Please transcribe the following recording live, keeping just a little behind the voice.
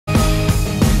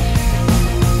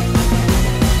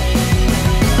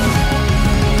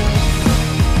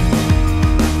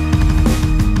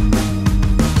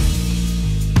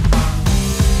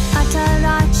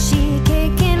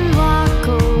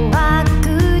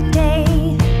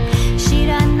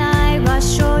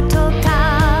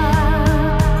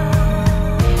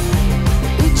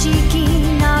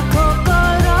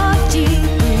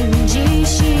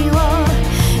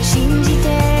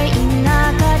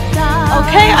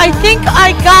I think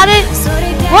I got it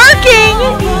working!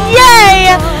 Yay!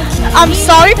 I'm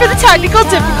sorry for the technical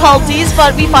difficulties,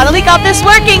 but we finally got this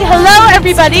working. Hello,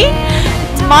 everybody!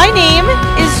 My name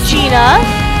is Gina,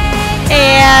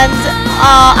 and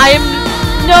I am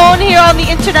known here on the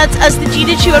internet as the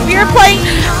Gina Chu, and we are playing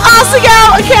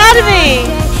Asagao Academy!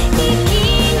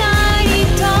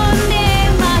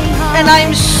 And I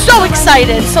am so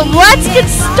excited, so let's get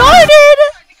started!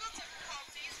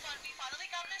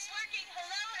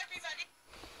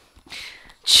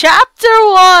 Chapter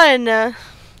 1!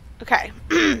 Okay.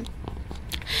 I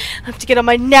have to get on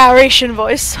my narration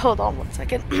voice. Hold on one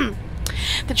second.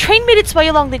 The train made its way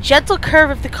along the gentle curve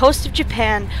of the coast of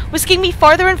Japan, whisking me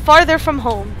farther and farther from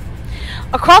home.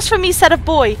 Across from me sat a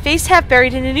boy, face half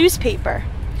buried in a newspaper.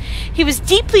 He was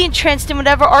deeply entranced in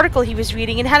whatever article he was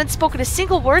reading and hadn't spoken a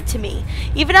single word to me,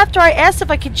 even after I asked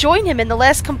if I could join him in the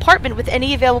last compartment with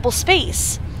any available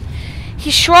space. He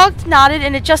shrugged, nodded,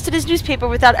 and adjusted his newspaper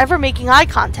without ever making eye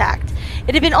contact.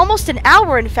 It had been almost an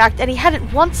hour, in fact, and he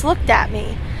hadn't once looked at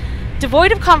me.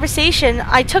 Devoid of conversation,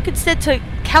 I took instead to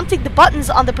counting the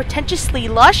buttons on the pretentiously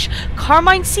lush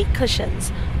carmine seat cushions.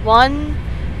 1,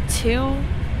 2,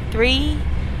 3,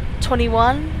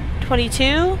 21,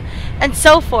 22, and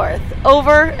so forth,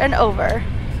 over and over.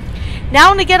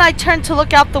 Now and again I turned to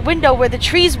look out the window where the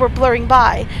trees were blurring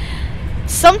by.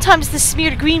 Sometimes the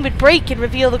smeared green would break and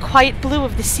reveal the quiet blue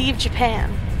of the Sea of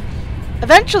Japan.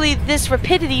 Eventually, this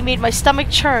rapidity made my stomach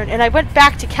churn, and I went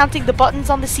back to counting the buttons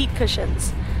on the seat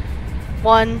cushions.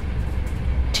 1,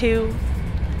 2,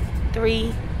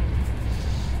 3.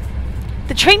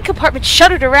 The train compartment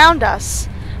shuddered around us.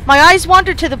 My eyes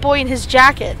wandered to the boy in his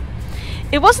jacket.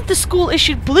 It wasn't the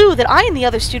school-issued blue that I and the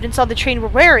other students on the train were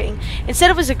wearing. Instead,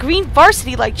 it was a green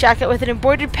varsity-like jacket with an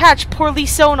embroidered patch poorly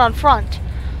sewn on front.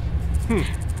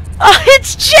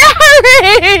 It's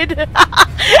Jared!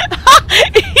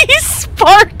 He's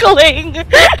sparkling!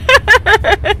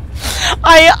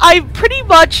 I pretty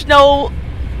much know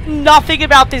nothing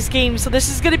about this game, so this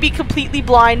is going to be completely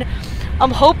blind.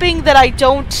 I'm hoping that I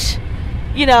don't,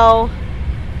 you know,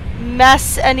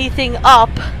 mess anything up.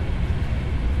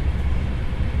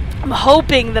 I'm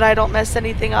hoping that I don't mess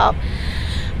anything up.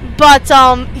 But,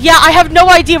 yeah, I have no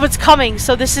idea what's coming,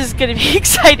 so this is going to be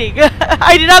exciting.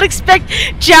 I did not expect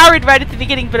Jared right at the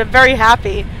beginning, but I'm very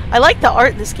happy. I like the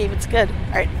art in this game. It's good.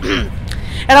 Alright.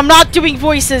 And I'm not doing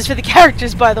voices for the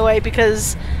characters, by the way,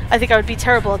 because I think I would be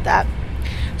terrible at that.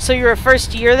 So you're a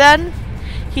first year, then?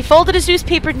 He folded his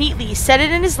newspaper neatly, set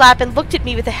it in his lap, and looked at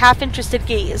me with a half-interested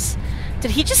gaze.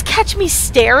 Did he just catch me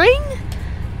staring?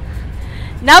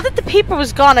 Now that the paper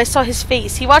was gone, I saw his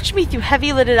face. He watched me through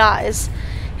heavy-lidded eyes.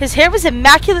 His hair was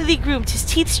immaculately groomed, his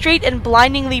teeth straight and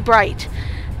blindingly bright.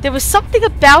 There was something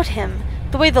about him,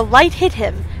 the way the light hit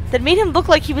him, that made him look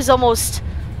like he was almost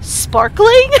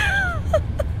sparkling.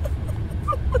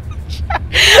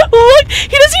 Look,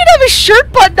 he doesn't even have his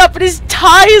shirt buttoned up, and his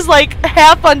tie is like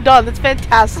half undone. That's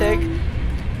fantastic.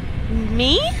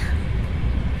 Me?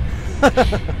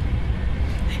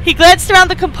 He glanced around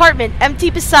the compartment,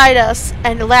 empty beside us,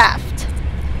 and laughed.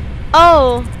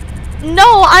 Oh.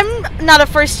 No, I'm not a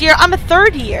first year, I'm a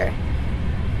third year.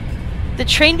 The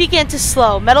train began to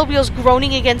slow, metal wheels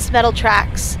groaning against metal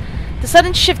tracks. The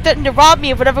sudden shift threatened to rob me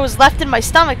of whatever was left in my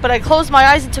stomach, but I closed my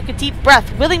eyes and took a deep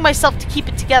breath, willing myself to keep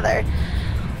it together.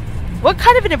 What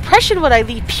kind of an impression would I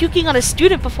leave puking on a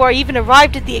student before I even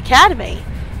arrived at the academy?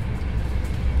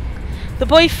 The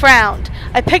boy frowned.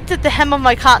 I picked at the hem of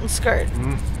my cotton skirt.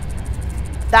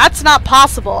 That's not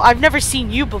possible. I've never seen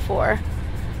you before.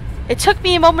 It took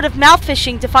me a moment of mouth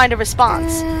fishing to find a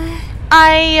response.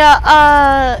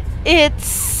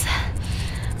 It's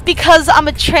because I'm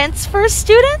a transfer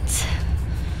student?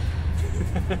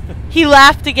 He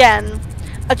laughed again.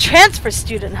 A transfer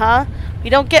student, huh? We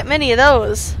don't get many of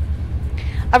those.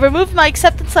 I removed my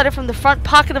acceptance letter from the front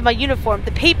pocket of my uniform.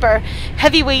 The paper,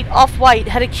 heavyweight, off-white,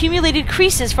 had accumulated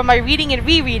creases from my reading and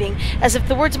rereading, as if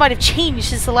the words might have changed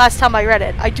since the last time I read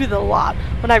it. I do that a lot.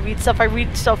 When I read stuff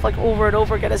like over and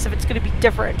over again, as if it's going to be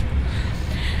different.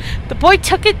 The boy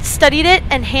took it, studied it,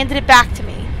 and handed it back to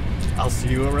me. I'll see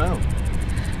you around.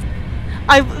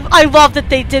 I love that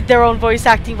they did their own voice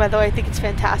acting, by the way. I think it's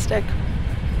fantastic.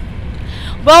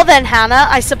 Well then, Hannah,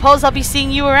 I suppose I'll be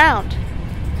seeing you around.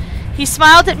 He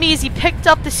smiled at me as he picked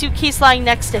up the suitcase lying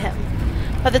next to him.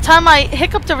 By the time I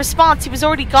hiccuped a response, he was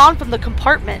already gone from the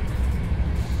compartment.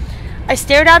 I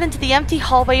stared out into the empty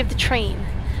hallway of the train.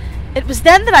 It was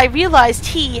then that I realized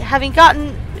he, having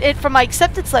gotten it from my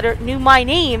acceptance letter, knew my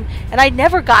name, and I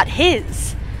never got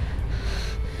his.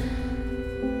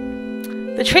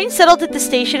 The train settled at the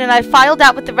station, and I filed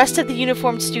out with the rest of the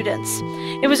uniformed students.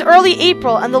 It was early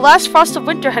April, and the last frost of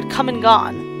winter had come and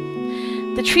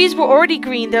gone. The trees were already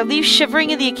green, their leaves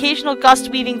shivering and the occasional gust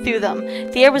weaving through them.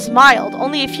 The air was mild,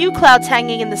 only a few clouds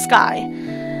hanging in the sky.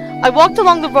 I walked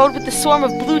along the road with the swarm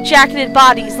of blue-jacketed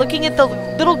bodies, looking at the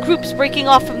little groups breaking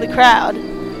off from the crowd.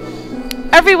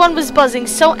 Everyone was buzzing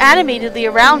so animatedly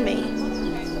around me.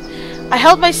 I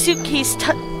held my suitcase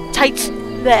tight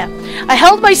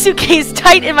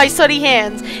in my sweaty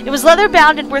hands. It was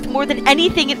leather-bound and worth more than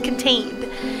anything it contained.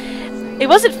 It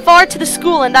wasn't far to the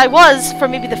school, and I was, for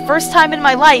maybe the first time in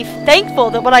my life, thankful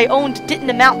that what I owned didn't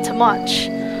amount to much.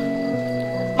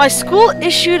 My school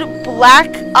issued black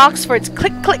Oxfords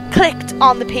clicked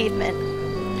on the pavement.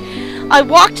 I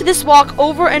walked this walk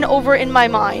over and over in my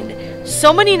mind.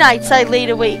 So many nights I laid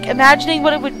awake, imagining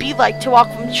what it would be like to walk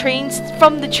from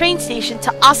the train station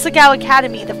to Asagao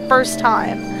Academy the first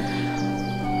time.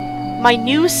 My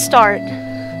new start.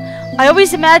 I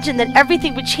always imagined that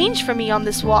everything would change for me on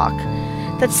this walk,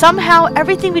 that somehow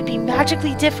everything would be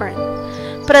magically different.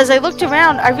 But as I looked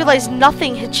around, I realized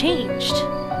nothing had changed.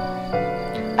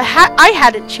 I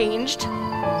hadn't changed.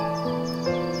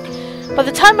 By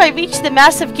the time I reached the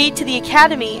massive gate to the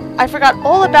academy, I forgot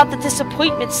all about the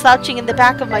disappointment slouching in the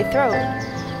back of my throat.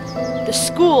 The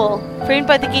school, framed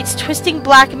by the gate's twisting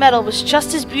black metal, was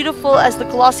just as beautiful as the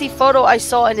glossy photo I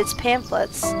saw in its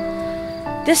pamphlets.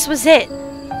 This was it.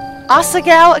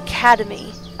 Asagao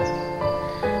Academy.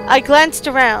 I glanced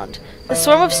around. The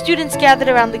swarm of students gathered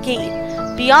around the gate.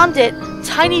 Beyond it,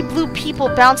 tiny blue people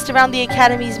bounced around the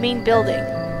academy's main building.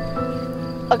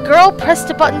 A girl pressed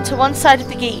a button to one side of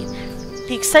the gate.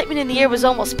 The excitement in the air was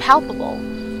almost palpable.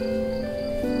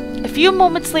 A few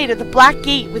moments later, the black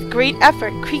gate, with great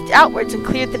effort, creaked outwards and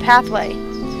cleared the pathway.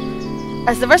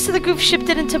 As the rest of the group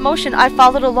shifted into motion, I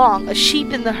followed along, a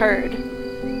sheep in the herd.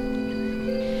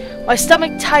 My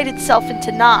stomach tied itself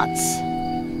into knots.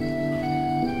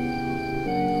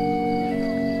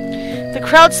 The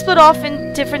crowd split off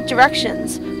in different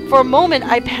directions. For a moment,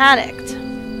 I panicked.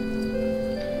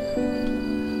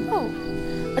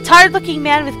 A tired-looking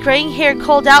man with graying hair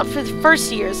called out for the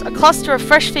first years, a cluster of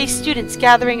fresh-faced students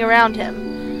gathering around him.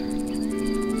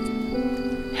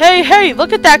 Hey,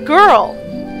 look at that girl!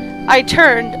 I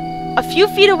turned. A few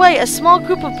feet away, a small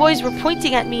group of boys were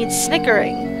pointing at me and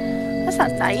snickering. That's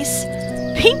not nice.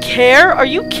 Pink hair? Are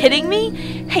you kidding me?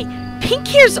 Hey, pink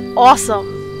hair's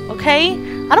awesome, okay?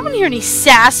 I don't want to hear any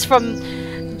sass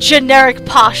from generic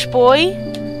posh boy.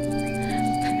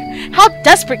 How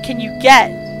desperate can you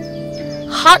get?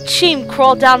 Hot shame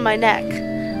crawled down my neck.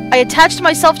 I attached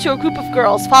myself to a group of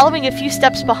girls, following a few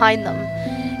steps behind them.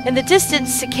 In the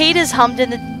distance, cicadas hummed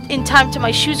in time to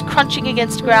my shoes crunching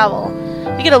against gravel.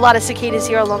 We get a lot of cicadas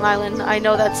here on Long Island. I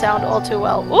know that sound all too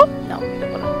well. Oop, no, we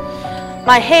don't want to.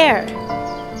 My hair.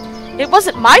 It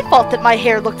wasn't my fault that my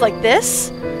hair looked like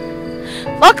this.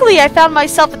 Luckily, I found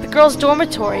myself at the girls'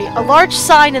 dormitory, a large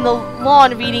sign in the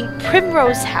lawn reading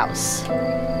Primrose House.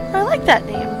 I like that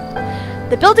name.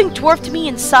 The building dwarfed me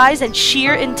in size and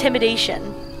sheer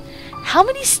intimidation. How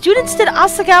many students did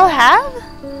Asagao have?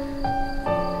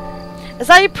 As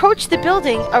I approached the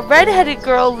building, a red-headed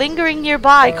girl lingering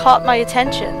nearby caught my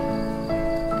attention.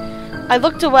 I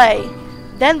looked away,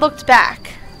 then looked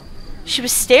back. She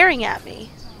was staring at me.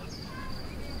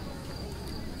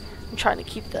 I'm trying to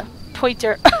keep the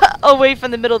pointer away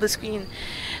from the middle of the screen.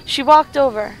 She walked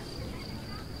over.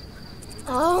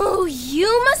 Oh,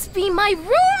 you must be my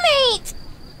roommate!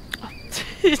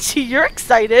 You're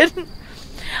excited.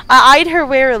 I eyed her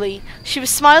warily. She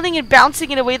was smiling and bouncing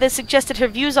in a way that suggested her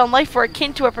views on life were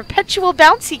akin to a perpetual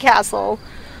bouncy castle.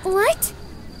 What?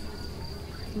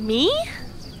 Me?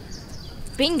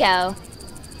 Bingo.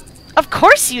 Of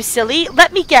course, you silly.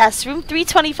 Let me guess. Room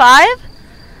 325?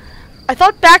 I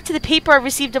thought back to the paper I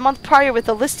received a month prior with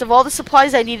a list of all the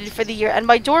supplies I needed for the year and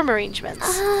my dorm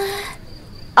arrangements.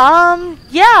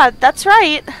 Yeah, that's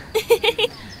right.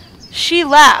 She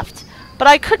laughed, but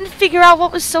I couldn't figure out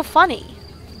what was so funny.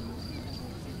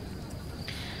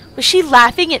 Was she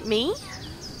laughing at me?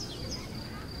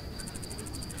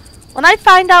 When I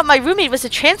found out my roommate was a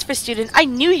transfer student, I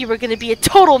knew you were going to be a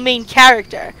total main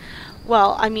character.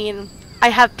 Well, I mean, I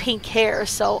have pink hair,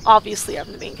 so obviously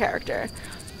I'm the main character.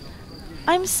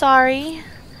 I'm sorry.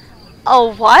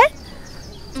 Oh, what?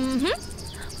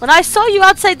 Mm-hmm. When I saw you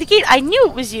outside the gate, I knew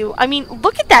it was you. I mean,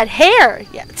 look at that hair.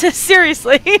 Yeah,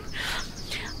 seriously.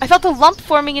 I felt a lump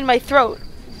forming in my throat.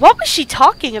 What was she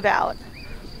talking about?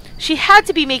 She had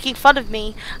to be making fun of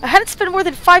me. I hadn't spent more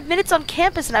than 5 minutes on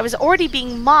campus and I was already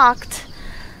being mocked.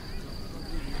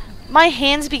 My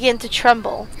hands began to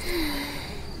tremble.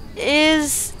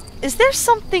 Is there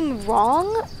something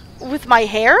wrong with my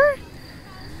hair?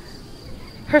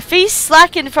 Her face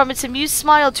slackened from its amused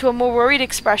smile to a more worried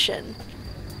expression.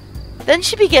 Then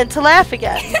she began to laugh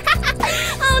again.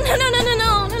 Oh, no.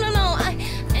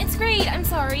 It's great, I'm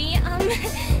sorry.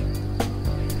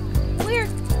 We're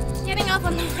getting off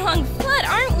on the wrong foot,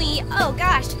 aren't we? Oh,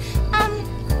 gosh. I'm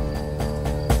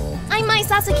Mai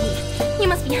Sasaki. You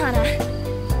must be Hana.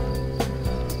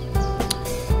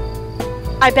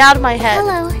 I bowed my head.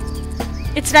 Hello.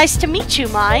 It's nice to meet you,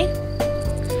 Mai.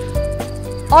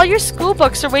 All your school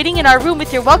books are waiting in our room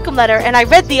with your welcome letter, and I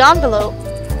read the envelope.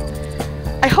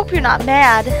 I hope you're not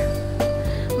mad.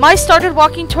 Mai started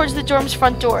walking towards the dorm's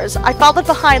front doors. I followed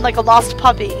behind like a lost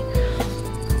puppy.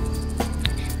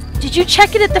 Did you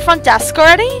check it at the front desk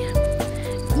already?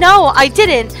 No, I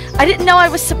didn't. I didn't know I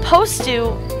was supposed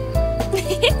to.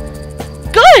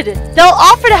 Good! They'll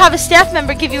offer to have a staff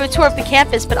member give you a tour of the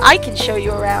campus, but I can show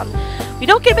you around. We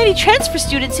don't get many transfer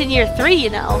students in year 3, you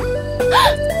know.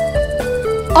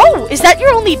 Oh, is that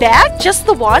your only bag? Just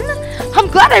the one? I'm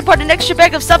glad I brought an extra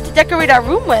bag of stuff to decorate our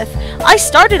room with. I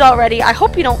started already. I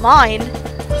hope you don't mind.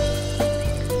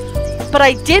 But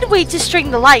I did wait to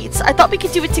string the lights. I thought we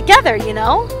could do it together, you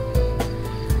know?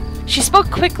 She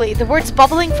spoke quickly, the words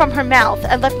bubbling from her mouth,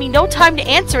 and left me no time to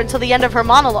answer until the end of her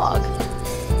monologue.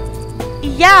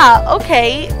 Yeah,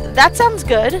 okay, that sounds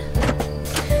good.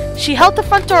 She held the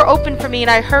front door open for me and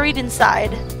I hurried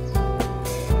inside.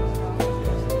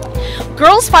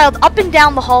 Girls filed up and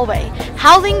down the hallway,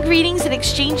 howling greetings and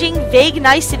exchanging vague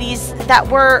niceties that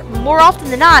were, more often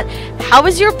than not, how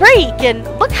was your break? And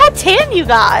look how tan you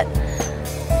got.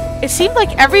 It seemed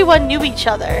like everyone knew each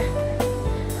other.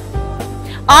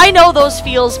 I know those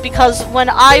feels because when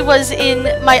I was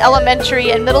in my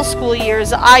elementary and middle school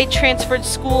years, I transferred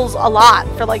schools a lot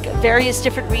for like various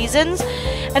different reasons.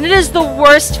 And it is the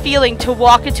worst feeling to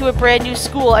walk into a brand new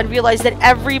school and realize that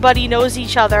everybody knows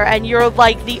each other and you're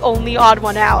like the only odd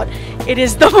one out. It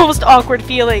is the most awkward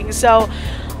feeling. So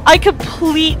I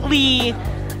completely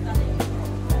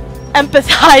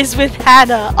empathize with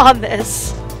Hannah on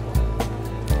this.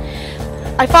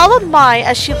 I followed Mai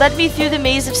as she led me through the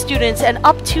maze of students and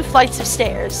up 2 flights of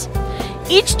stairs.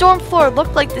 Each dorm floor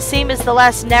looked like the same as the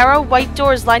last, narrow white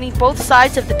doors lining both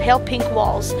sides of the pale pink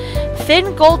walls.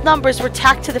 Thin gold numbers were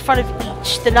tacked to the front of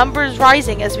each, the numbers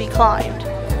rising as we climbed.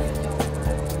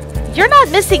 You're not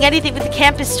missing anything with the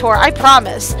campus tour, I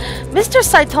promise. Mr.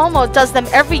 Saitomo does them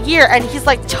every year and he's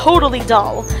like totally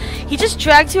dull. He just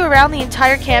drags you around the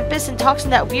entire campus and talks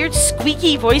in that weird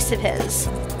squeaky voice of his.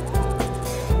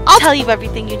 I'll tell you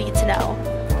everything you need to know.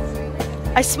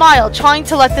 I smiled, trying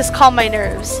to let this calm my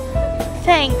nerves.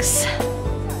 Thanks.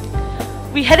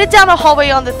 We headed down a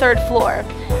hallway on the 3rd floor.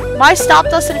 Mai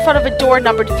stopped us in front of a door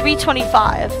numbered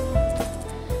 325.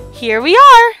 Here we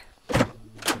are.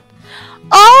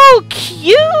 Oh,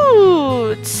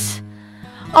 cute!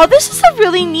 Oh, this is a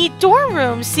really neat dorm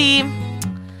room. See,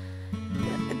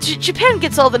 Japan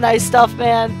gets all the nice stuff,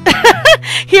 man.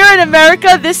 Here in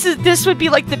America, this would be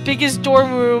like the biggest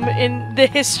dorm room in the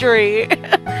history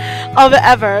of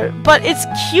ever. But it's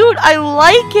cute. I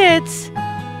like it.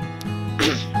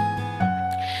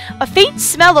 A faint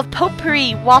smell of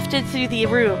potpourri wafted through the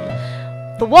room.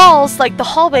 The walls, like the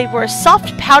hallway, were a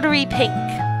soft, powdery pink.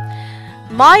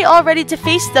 Mai all ready to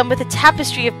face them with a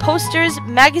tapestry of posters,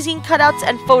 magazine cutouts,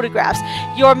 and photographs.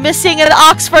 You're missing an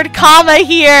Oxford comma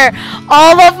here.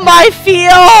 All of my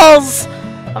feels.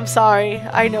 I'm sorry,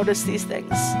 I noticed these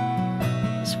things.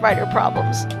 It's writer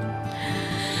problems.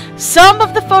 Some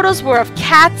of the photos were of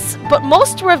cats, but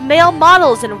most were of male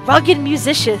models and rugged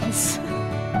musicians.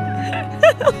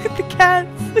 Look at the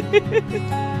cats.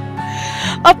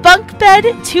 A bunk bed,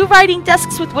 2 writing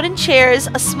desks with wooden chairs,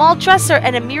 a small dresser,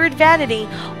 and a mirrored vanity,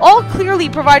 all clearly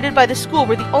provided by the school,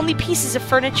 were the only pieces of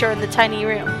furniture in the tiny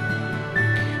room.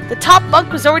 The top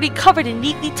bunk was already covered in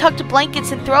neatly tucked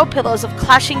blankets and throw pillows of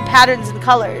clashing patterns and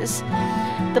colors.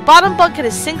 The bottom bunk had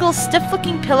a single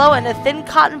stiff-looking pillow and a thin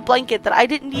cotton blanket that I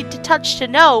didn't need to touch to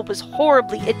know was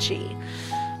horribly itchy.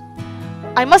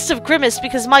 I must have grimaced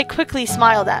because Mike quickly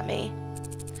smiled at me.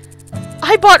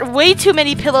 I bought way too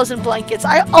many pillows and blankets.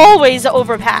 I always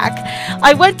overpack.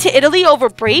 I went to Italy over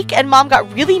break and Mom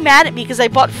got really mad at me because I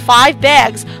bought 5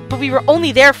 bags, but we were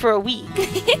only there for a week.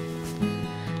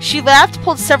 She laughed,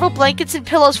 pulled several blankets and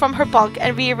pillows from her bunk,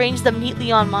 and rearranged them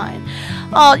neatly on mine.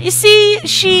 You see,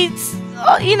 she's,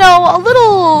 you know, a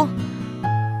little...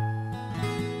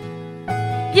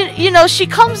 You know, she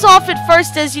comes off at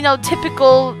first as, you know,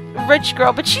 typical rich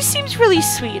girl, but she seems really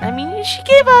sweet. I mean, she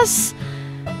gave us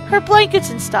her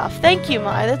blankets and stuff. Thank you,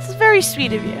 Mai. That's very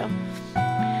sweet of you.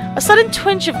 A sudden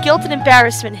twinge of guilt and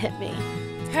embarrassment hit me.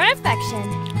 Perfection.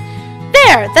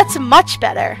 There! That's much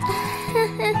better.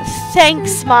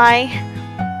 Thanks, Mai.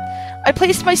 I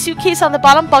placed my suitcase on the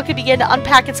bottom bunk and began to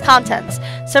unpack its contents.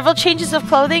 Several changes of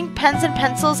clothing, pens and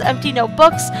pencils, empty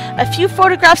notebooks, a few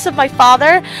photographs of my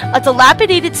father, a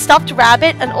dilapidated stuffed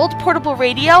rabbit, an old portable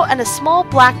radio, and a small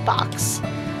black box.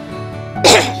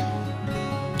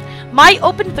 Mai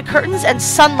opened the curtains and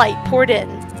sunlight poured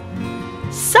in.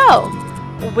 So,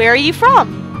 where are you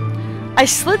from? I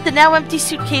slid the now empty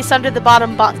suitcase under the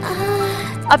bottom bunk.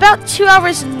 About 2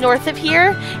 hours north of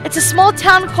here, it's a small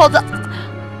town called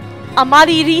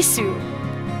Amaririsu.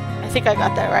 I think I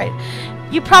got that right.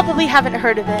 You probably haven't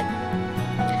heard of it.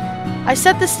 I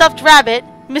set the stuffed rabbit,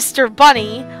 Mr.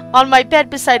 Bunny, on my bed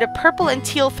beside a purple and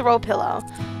teal throw pillow.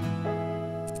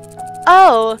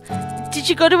 Oh, did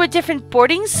you go to a different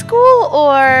boarding school,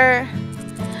 or...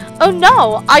 Oh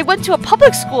no, I went to a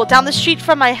public school down the street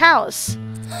from my house.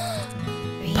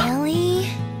 Really?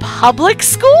 Public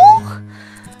school?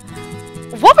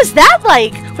 What was that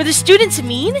like? Were the students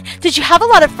mean? Did you have a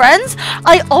lot of friends?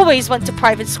 I always went to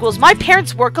private schools. My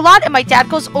parents work a lot and my dad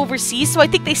goes overseas, so I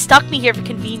think they stuck me here for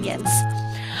convenience.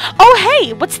 Oh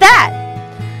hey, what's that?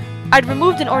 I'd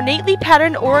removed an ornately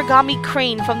patterned origami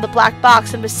crane from the black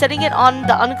box and was setting it on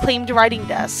the unclaimed writing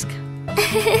desk.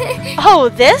 Oh,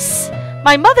 this?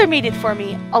 My mother made it for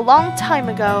me a long time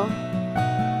ago.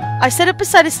 I set it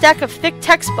beside a stack of thick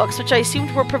textbooks, which I assumed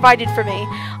were provided for me.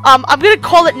 I'm gonna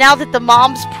call it now that the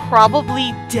mom's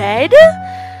probably dead?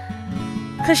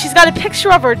 Because she's got a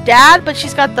picture of her dad, but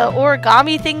she's got the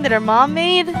origami thing that her mom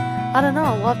made. I don't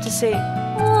know, we'll have to see.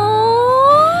 Aww.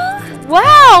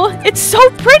 Wow, it's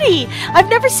so pretty! I've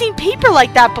never seen paper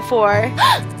like that before.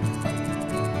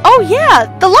 Oh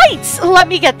yeah, the lights! Let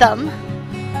me get them.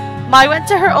 Mai went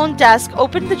to her own desk,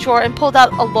 opened the drawer, and pulled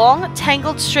out a long,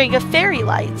 tangled string of fairy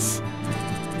lights.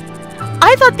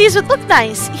 I thought these would look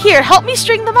nice. Here, help me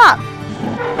string them up.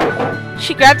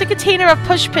 She grabbed a container of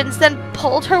pushpins, then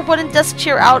pulled her wooden desk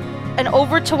chair out and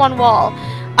over to one wall.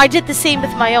 I did the same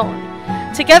with my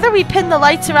own. Together, we pinned the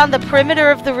lights around the perimeter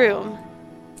of the room.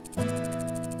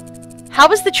 How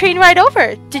was the train ride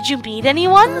over? Did you meet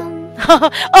anyone?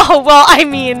 Oh, well, I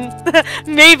mean,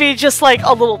 maybe just like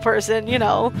a little person, you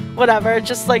know, whatever,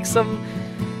 just like some,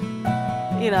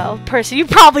 you know, person. You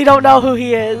probably don't know who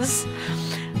he is.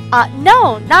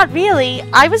 No, not really.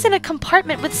 I was in a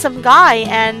compartment with some guy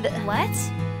and... What?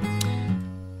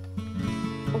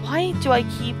 Why do I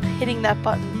keep hitting that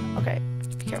button? Okay,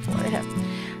 be careful what I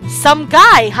hit. Some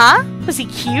guy, huh? Was he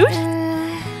cute?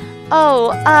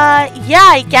 Yeah,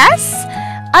 I guess?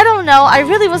 I don't know, I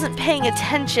really wasn't paying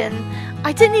attention.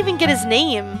 I didn't even get his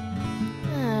name.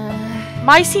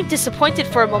 Mai seemed disappointed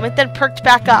for a moment, then perked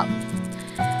back up.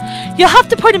 You'll have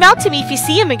to point him out to me if you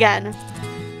see him again.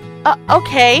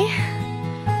 Okay.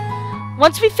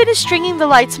 Once we finished stringing the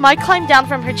lights, Mai climbed down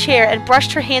from her chair and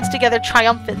brushed her hands together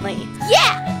triumphantly.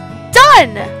 Yeah!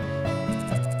 Done!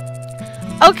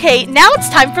 Okay, now it's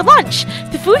time for lunch.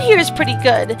 The food here is pretty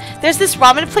good. There's this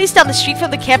ramen place down the street from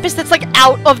the campus that's like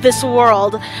out of this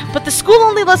world. But the school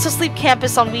only lets us leave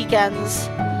campus on weekends.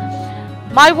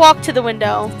 Mai walked to the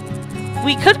window.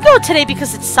 We could go today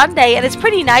because it's Sunday and it's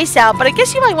pretty nice out, but I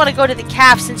guess you might want to go to the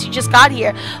caf since you just got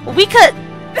here. We could...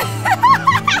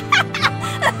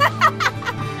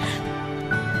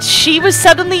 She was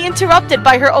suddenly interrupted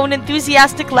by her own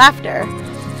enthusiastic laughter.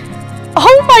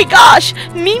 Oh my gosh!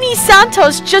 Mimi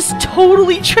Santos just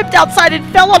totally tripped outside and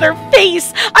fell on her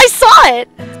face! I saw it!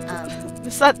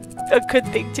 It's not a good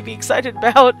thing to be excited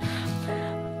about.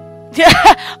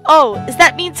 Oh, is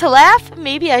that mean to laugh?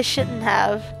 Maybe I shouldn't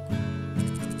have.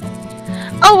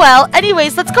 Oh well,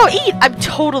 anyways, let's go eat! I'm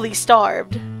totally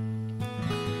starved.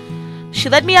 She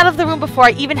led me out of the room before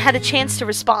I even had a chance to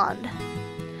respond.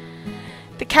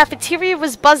 The cafeteria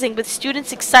was buzzing with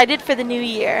students excited for the new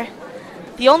year.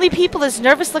 The only people as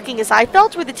nervous looking as I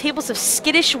felt were the tables of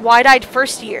skittish, wide-eyed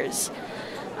first years.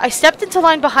 I stepped into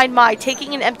line behind Mai,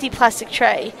 taking an empty plastic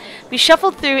tray. We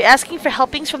shuffled through, asking for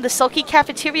helpings from the sulky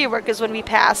cafeteria workers when we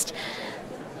passed.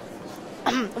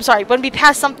 When we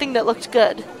passed something that looked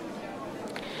good.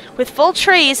 With full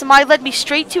trays, Mai led me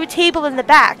straight to a table in the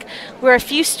back, where a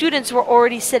few students were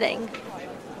already sitting.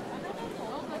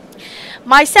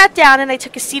 Mai sat down and I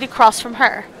took a seat across from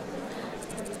her.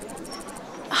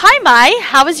 Hi, Mai.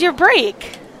 How was your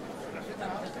break?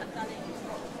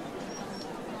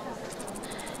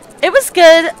 It was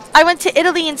good. I went to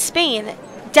Italy and Spain.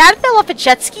 Dad fell off a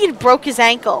jet ski and broke his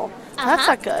ankle. That's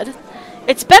not good.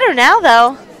 It's better now,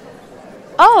 though.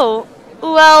 Oh,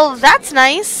 well, that's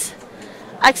nice.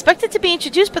 I expected to be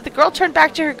introduced, but the girl turned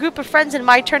back to her group of friends and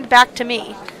Mai turned back to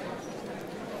me.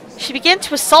 She began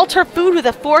to assault her food with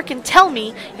a fork and tell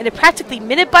me, in a practically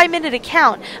minute-by-minute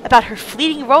account, about her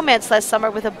fleeting romance last summer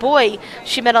with a boy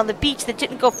she met on the beach that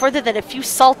didn't go further than a few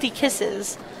salty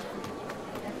kisses.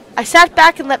 I sat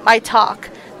back and let my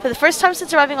talk. For the first time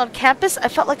since arriving on campus, I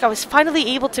felt like I was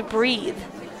finally able to breathe.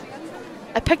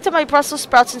 I picked up my Brussels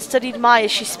sprouts and studied Mai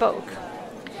as she spoke.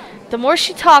 The more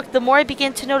she talked, the more I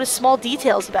began to notice small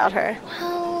details about her.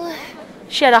 Well...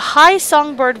 She had a high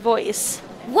songbird voice.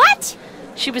 What?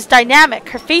 She was dynamic,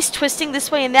 her face twisting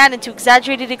this way and that into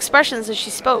exaggerated expressions as she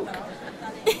spoke.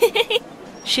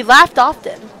 She laughed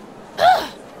often.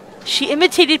 She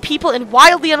imitated people in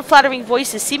wildly unflattering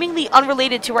voices, seemingly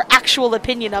unrelated to her actual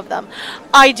opinion of them.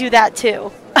 I do that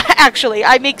too. Actually,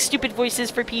 I make stupid voices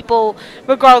for people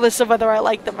regardless of whether I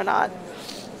like them or not.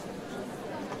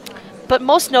 But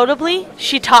most notably,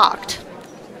 she talked.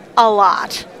 A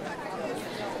lot.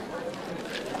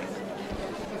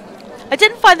 I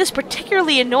didn't find this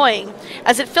particularly annoying,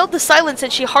 as it filled the silence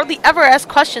and she hardly ever asked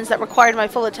questions that required my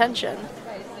full attention.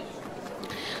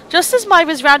 Just as Mai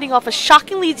was rounding off a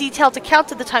shockingly detailed account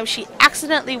of the time she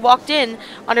accidentally walked in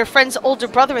on her friend's older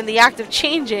brother in the act of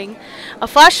changing, a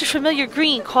flash of familiar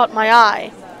green caught my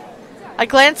eye. I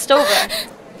glanced over.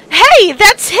 Hey,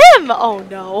 that's him! Oh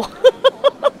no.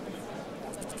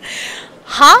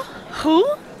 Huh? Who?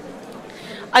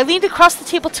 I leaned across the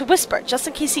table to whisper, just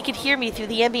in case he could hear me through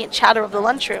the ambient chatter of the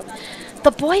lunchroom.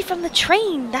 The boy from the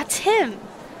train, that's him.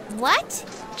 What?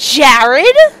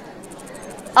 Jared?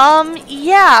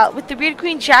 Yeah, with the weird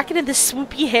green jacket and the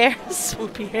swoopy hair.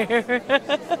 Swoopy hair.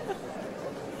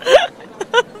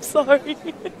 I'm sorry.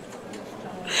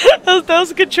 That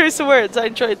was a good choice of words. I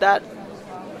enjoyed that.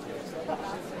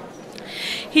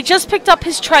 He just picked up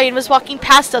his tray and was walking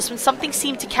past us when something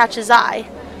seemed to catch his eye.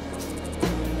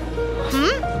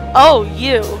 Oh,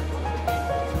 you.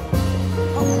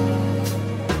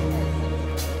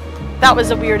 That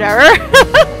was a weird error.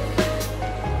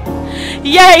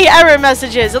 Yay, error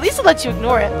messages. At least it lets you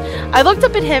ignore it. I looked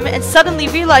up at him and suddenly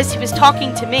realized he was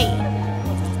talking to me.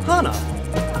 Hana.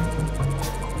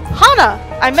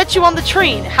 Hana, I met you on the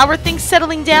train. How are things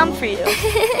settling down for you?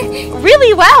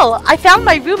 Really well. I found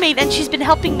my roommate and she's been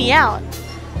helping me out.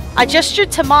 I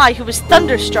gestured to Mai, who was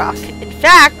thunderstruck. In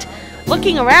fact,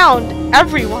 looking around,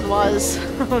 everyone was.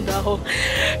 Oh no.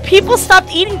 People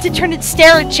stopped eating to turn and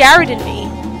stare at Jared and me.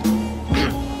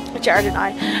 Jared and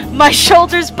I. My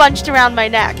shoulders bunched around my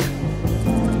neck.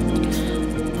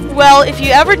 Well, if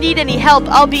you ever need any help,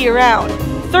 I'll be around.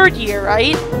 Third year,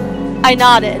 right? I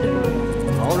nodded.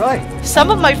 Alright.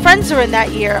 Some of my friends are in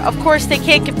that year. Of course, they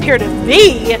can't compare to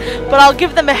me, but I'll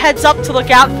give them a heads up to look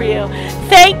out for you.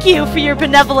 Thank you for your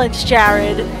benevolence,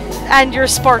 Jared. And your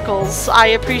sparkles. I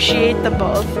appreciate them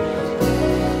both.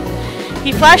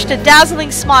 He flashed a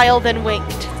dazzling smile, then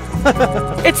winked.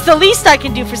 It's the least I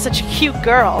can do for such a cute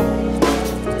girl.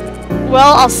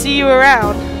 Well, I'll see you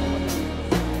around.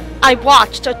 I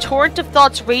watched, a torrent of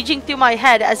thoughts raging through my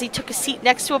head as he took a seat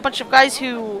next to a bunch of guys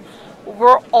who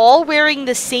were all wearing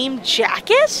the same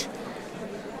jacket?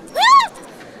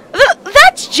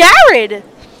 That's Jared!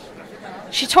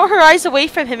 She tore her eyes away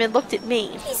from him and looked at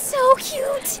me. He's so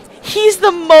cute. He's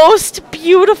the most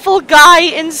beautiful guy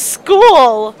in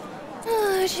school.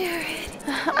 Oh, Jared.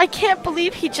 I can't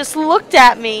believe he just looked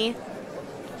at me.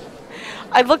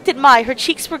 I looked at Mai. Her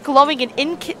cheeks were glowing an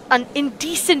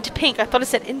indecent pink. I thought it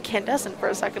said incandescent for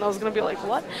a second. I was going to be like,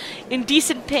 what?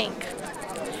 Indecent pink.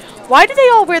 Why do they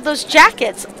all wear those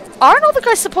jackets? Aren't all the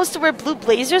guys supposed to wear blue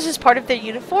blazers as part of their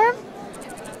uniform?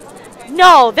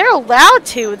 No, they're allowed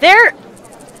to.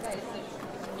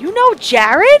 You know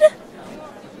Jared?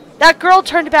 That girl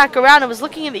turned back around and was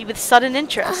looking at me with sudden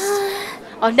interest.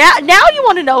 Oh, now you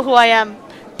want to know who I am.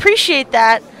 Appreciate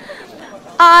that.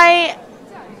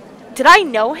 Did I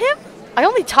know him? I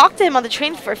only talked to him on the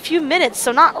train for a few minutes,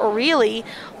 so not really.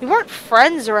 We weren't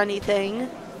friends or anything.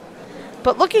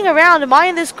 But looking around, Mai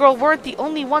and this girl weren't the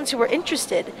only ones who were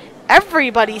interested.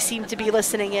 Everybody seemed to be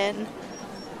listening in.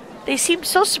 They seemed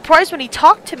so surprised when he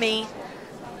talked to me.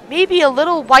 Maybe a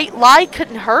little white lie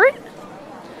couldn't hurt?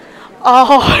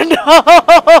 Oh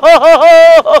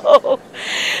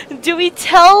no! Do we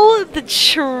tell the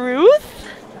truth?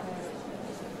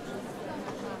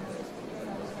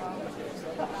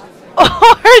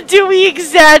 Or do we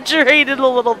exaggerate it a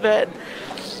little bit?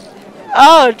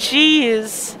 Oh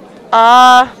jeez.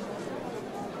 I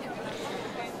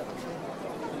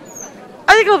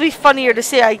think it'll be funnier to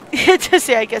say I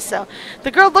guess so.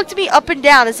 The girl looked at me up and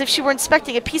down as if she were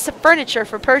inspecting a piece of furniture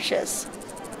for purchase.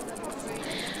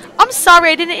 I'm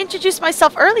sorry I didn't introduce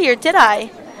myself earlier, did I?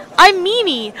 I'm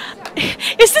Mimi.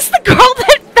 Is this the girl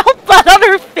that felt blood on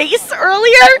her face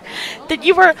earlier? that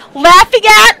you were laughing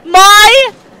at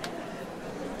my...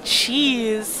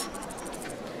 Jeez.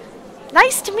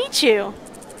 Nice to meet you.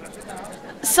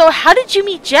 So how did you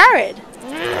meet Jared?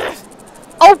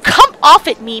 Oh, come off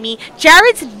it, Mimi.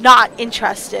 Jared's not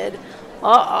interested.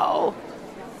 Uh-oh.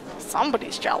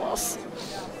 Somebody's jealous.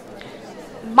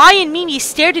 Mai and Mimi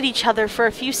stared at each other for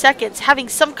a few seconds, having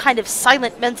some kind of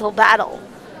silent mental battle.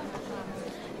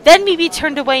 Then Mimi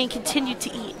turned away and continued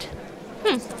to eat.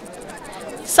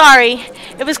 Sorry.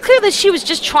 It was clear that she was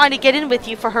just trying to get in with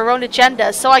you for her own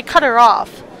agenda, so I cut her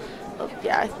off. Oh,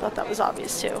 yeah, I thought that was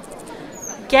obvious too.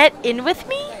 Get in with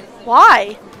me?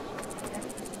 Why?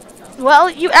 Well,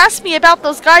 you asked me about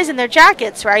those guys in their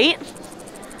jackets, right?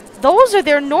 Those are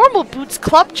their normal Boots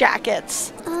Club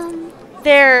jackets.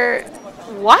 They're...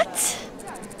 what?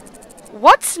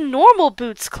 What's normal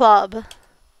Boots Club?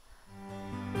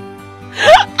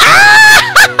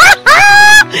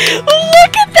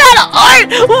 Look at that art!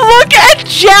 Look at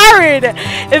Jared!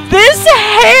 This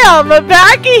ham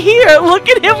back here! Look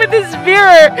at him in his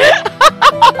mirror!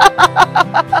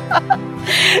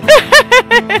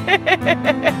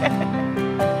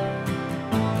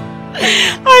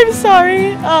 I'm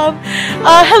sorry.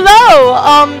 Hello!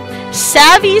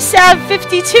 Savvy Sav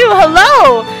 52,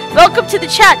 hello! Welcome to the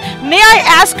chat. May I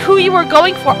ask who you were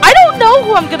going for? I don't know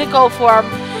who I'm gonna go for.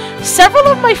 Several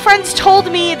of my friends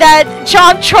told me that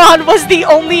JonTron was the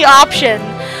only option.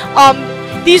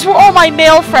 These were all my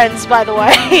male friends, by the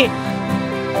way.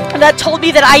 That told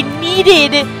me that I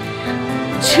needed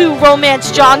to romance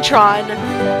JonTron.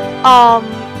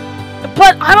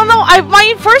 But I don't know.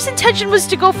 My first intention was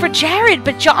to go for Jared,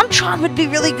 but JonTron would be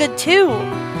really good too.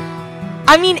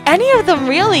 I mean, any of them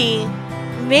really.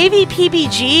 Maybe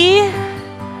PBG?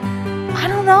 I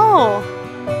don't know.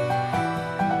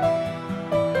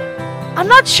 I'm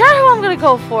not sure who I'm gonna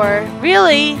go for,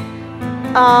 really.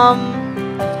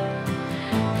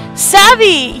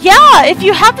 Savvy, yeah, if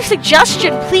you have a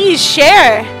suggestion, please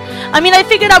share. I mean, I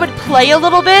figured I would play a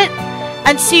little bit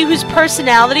and see whose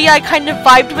personality I kind of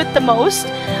vibed with the most.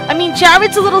 I mean,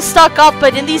 Jared's a little stuck up,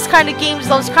 but in these kind of games,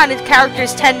 those kind of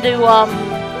characters tend to,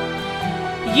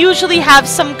 usually have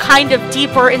some kind of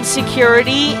deeper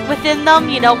insecurity within them,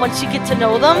 you know, once you get to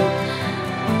know them.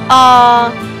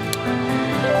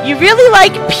 You really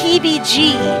like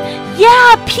PBG.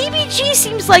 Yeah, PBG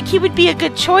seems like he would be a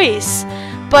good choice.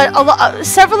 But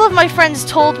several of my friends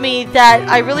told me that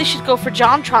I really should go for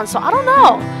JonTron, so I don't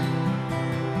know.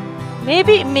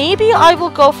 Maybe I will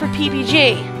go for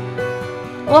PBG.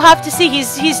 We'll have to see.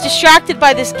 He's distracted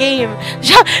by this game.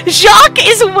 Jacques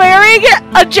is wearing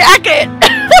a jacket.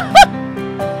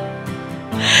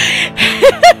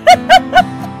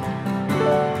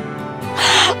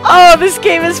 Oh, this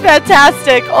game is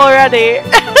fantastic already.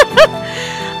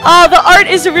 Oh, the art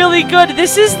is really good.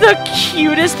 This is the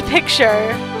cutest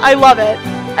picture. I love it.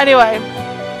 Anyway.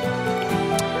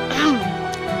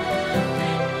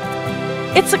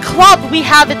 It's a club we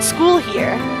have at school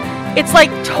here. It's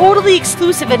like totally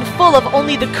exclusive and full of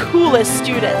only the coolest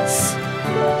students.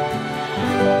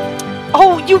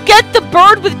 Oh, you get the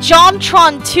bird with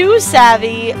JonTron too,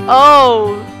 Savvy.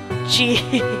 Oh,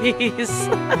 jeez.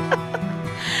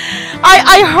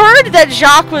 I heard that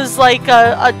Jacques was like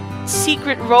a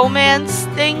secret romance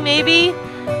thing, maybe.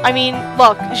 I mean,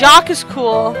 look, Jacques is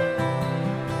cool,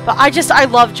 but I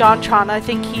love JonTron. I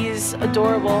think he's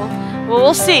adorable. Well,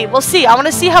 we'll see. We'll see. I want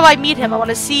to see how I meet him. I want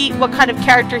to see what kind of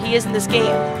character he is in this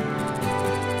game.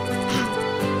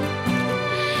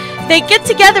 They get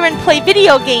together and play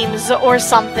video games or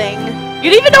something. You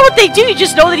don't even know what they do. You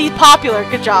just know that he's popular.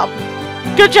 Good job.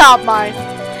 Good job, Mai.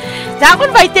 That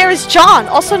one right there is John,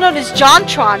 also known as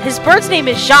JonTron. His bird's name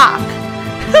is Jacques.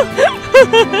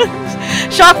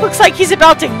 Jacques looks like he's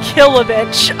about to kill a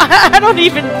bitch. I don't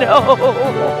even know.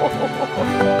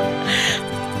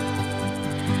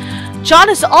 John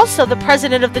is also the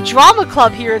president of the drama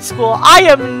club here at school. I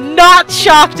am not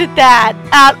shocked at that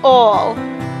at all.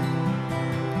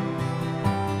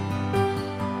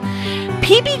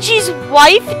 PBG's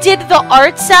wife did the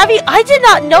art, Savvy? I did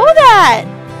not know that.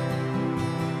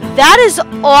 That is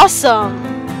awesome.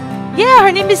 Yeah,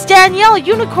 her name is Danielle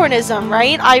Unicornism,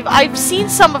 right? I've seen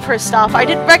some of her stuff. I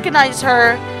didn't recognize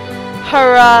her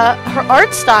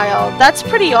art style. That's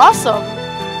pretty awesome.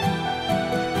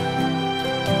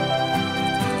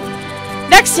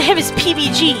 Next to him is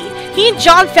PBG. He and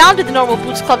John founded the Normal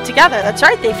Boots Club together. That's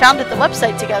right, they founded the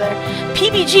website together.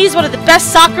 PBG is one of the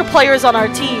best soccer players on our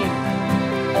team.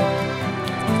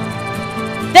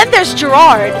 Then there's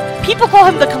Gerard. People call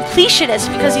him the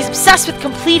completionist because he's obsessed with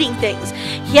completing things.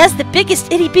 He has the biggest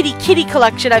itty-bitty kitty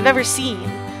collection I've ever seen.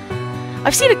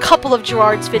 I've seen a couple of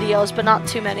Gerard's videos, but not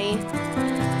too many.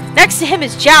 Next to him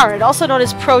is Jared, also known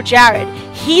as Pro Jared.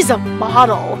 He's a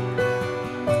model.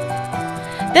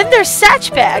 Then there's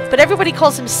Satchbag, but everybody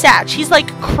calls him Satch. He's like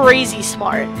crazy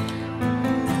smart.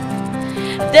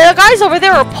 The guys over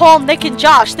there are Paul, Nick, and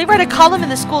Josh. They write a column in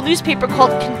the school newspaper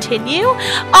called Continue.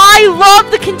 I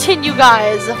love the Continue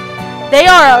guys. They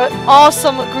are an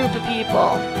awesome group of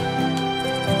people.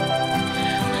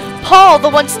 Paul, the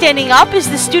one standing up, is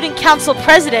the student council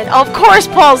president. Of course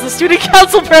Paul's the student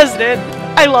council president.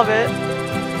 I love it.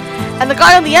 And the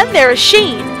guy on the end there is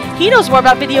Shane. He knows more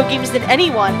about video games than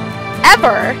anyone.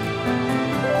 Ever.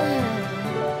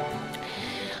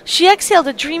 She exhaled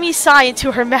a dreamy sigh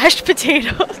into her mashed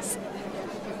potatoes.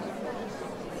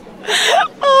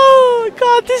 Oh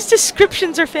god, these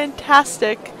descriptions are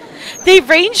fantastic. They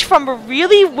range from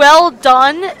really well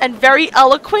done and very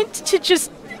eloquent to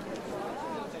just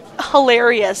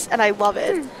hilarious, and I love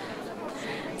it.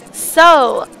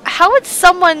 So, how would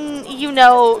someone, you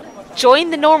know, join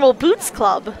the Normal Boots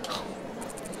Club?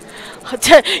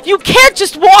 You can't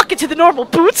just walk into the Normal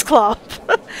Boots Club.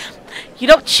 You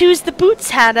don't choose the boots,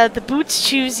 Hannah. The boots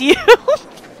choose you.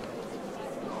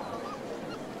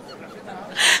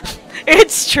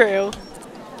 It's true.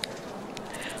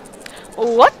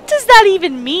 What does that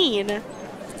even mean?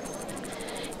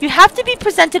 You have to be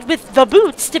presented with the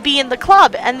boots to be in the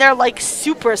club, and they're like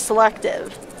super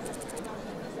selective.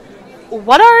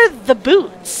 What are the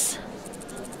boots?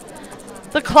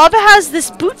 The club has this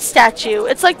boot statue.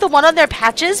 It's like the one on their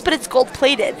patches, but it's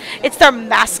gold-plated. It's their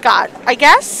mascot, I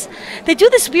guess? They do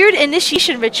this weird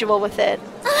initiation ritual with it.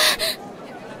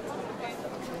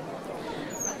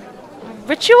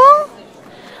 Ritual?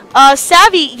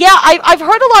 Savvy. Yeah, I've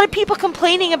heard a lot of people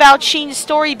complaining about Shane's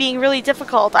story being really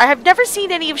difficult. I have never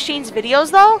seen any of Shane's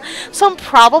videos, though, so I'm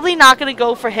probably not going to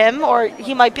go for him, or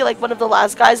he might be like one of the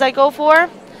last guys I go for.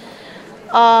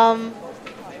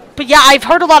 But yeah, I've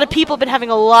heard a lot of people have been having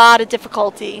a lot of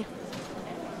difficulty.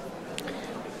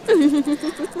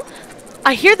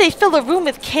 I hear they fill a room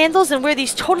with candles and wear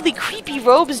these totally creepy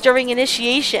robes during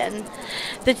initiation.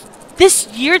 This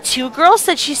year 2 girl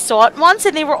said she saw it once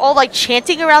and they were all like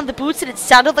chanting around the boots and it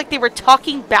sounded like they were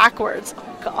talking backwards.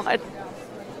 Oh god.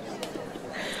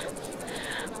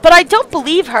 But I don't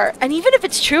believe her, and even if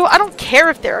it's true, I don't care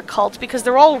if they're a cult because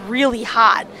they're all really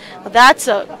hot. That's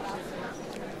a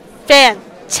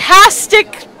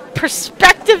fantastic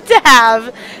perspective to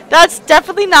have. That's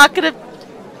definitely not gonna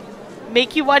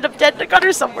make you wind up dead in a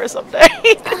gutter somewhere someday.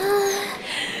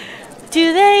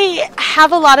 Do they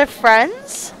have a lot of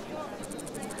friends?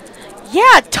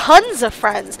 Yeah, tons of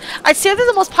friends. I'd say they're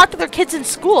the most popular kids in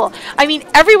school. I mean,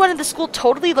 everyone in the school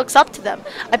totally looks up to them.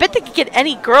 I bet they could get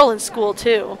any girl in school,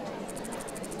 too.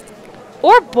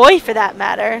 Or boy, for that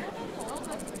matter.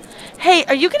 Hey,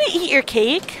 are you gonna eat your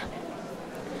cake?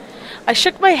 I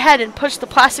shook my head and pushed the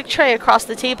plastic tray across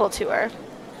the table to her.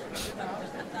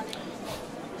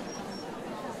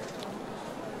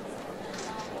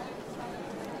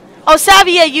 Oh,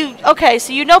 Savia, okay,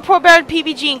 so you know Pro Baron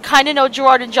PBG and kind of know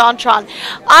Gerard and JonTron.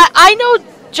 I know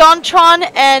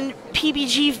JonTron and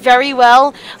PBG very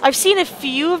well. I've seen a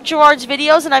few of Gerard's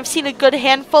videos, and I've seen a good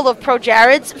handful of Pro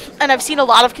Jared's, and I've seen a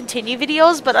lot of Continue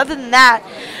videos, but other than that,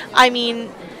 I mean,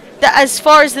 as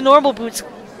far as the Normal Boots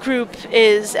group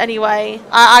is, anyway,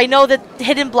 I know that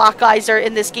Hidden Block guys are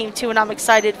in this game, too, and I'm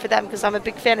excited for them, because I'm a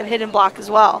big fan of Hidden Block as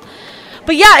well.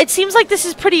 But yeah, it seems like this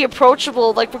is pretty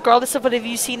approachable, like regardless of whether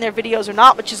you've seen their videos or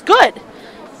not, which is good.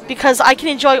 Because I can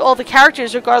enjoy all the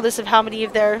characters regardless of how many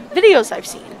of their videos I've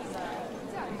seen.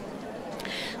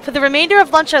 For the remainder of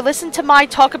lunch, I listened to Mai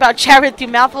talk about Jared through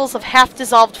mouthfuls of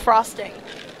half-dissolved frosting.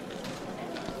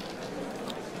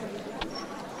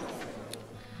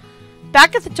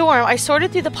 Back at the dorm, I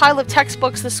sorted through the pile of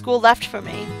textbooks the school left for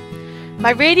me.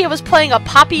 My radio was playing a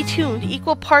poppy tune,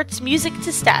 equal parts music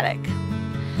to static.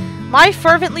 Mai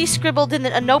fervently scribbled in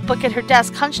a notebook at her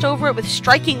desk, hunched over it with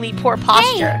strikingly poor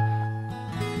posture.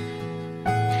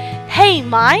 Hey,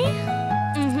 Mai?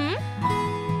 Mm-hmm.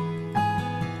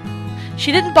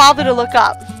 She didn't bother to look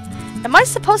up. Am I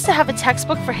supposed to have a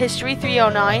textbook for History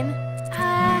 309?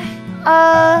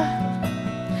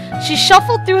 She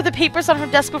shuffled through the papers on her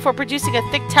desk before producing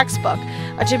a thick textbook.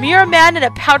 A demure man in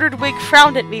a powdered wig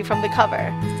frowned at me from the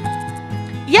cover.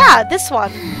 Yeah, this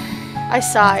one. I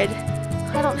sighed.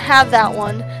 I don't have that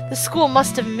one. The school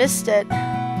must have missed it.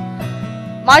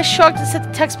 Mai shrugged and set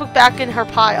the textbook back in her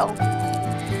pile.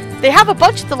 They have a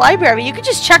bunch at the library. You could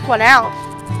just check one out.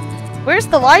 Where's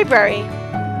the library?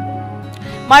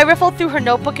 Mai riffled through her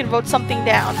notebook and wrote something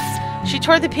down. She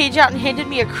tore the page out and handed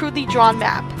me a crudely drawn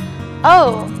map.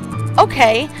 Oh,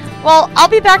 okay. Well, I'll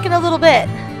be back in a little bit.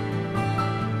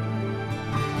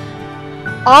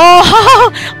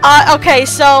 Oh, okay.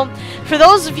 So, for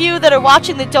those of you that are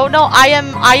watching that don't know, I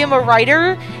am a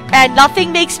writer, and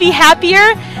nothing makes me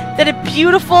happier than a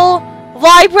beautiful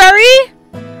library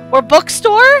or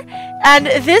bookstore. And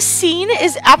this scene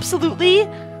is absolutely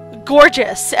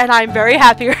gorgeous, and I'm very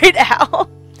happy right now.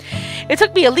 It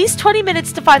took me at least 20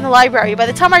 minutes to find the library. By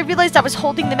the time I realized I was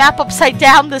holding the map upside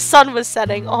down, the sun was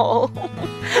setting. Oh,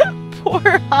 poor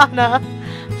Hana.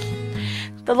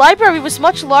 The library was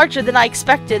much larger than I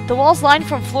expected. The walls lined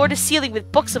from floor to ceiling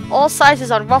with books of all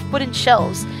sizes on rough wooden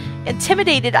shelves.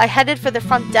 Intimidated, I headed for the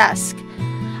front desk.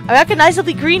 A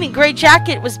recognizably green and gray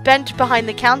jacket was bent behind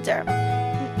the counter.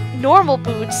 Normal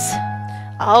boots.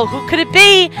 Oh, who could it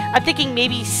be? I'm thinking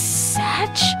maybe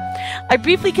Satch? I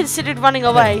briefly considered running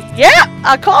away. Yeah,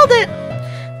 I called it!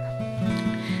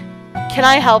 Can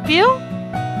I help you?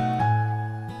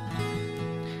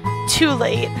 Too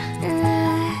late.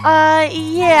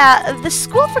 Yeah, the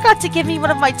school forgot to give me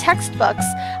one of my textbooks.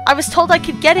 I was told I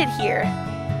could get it here.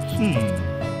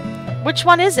 Which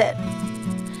one is it?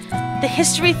 The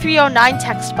History 309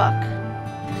 textbook.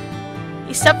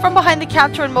 He stepped from behind the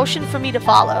counter and motioned for me to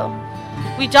follow.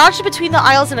 We dodged between the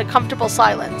aisles in a comfortable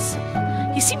silence.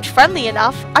 He seemed friendly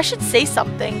enough. I should say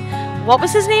something. What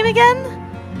was his name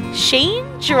again?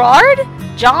 Shane? Gerard?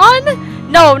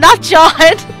 John? No, not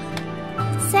John.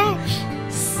 Satch.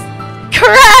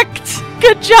 Correct!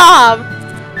 Good job!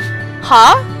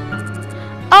 Huh?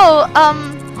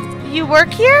 Oh, you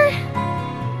work here?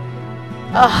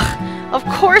 Ugh, of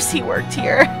course he worked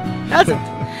here.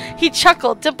 He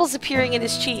chuckled, dimples appearing in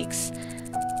his cheeks.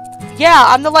 Yeah,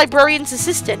 I'm the librarian's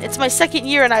assistant. It's my second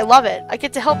year and I love it. I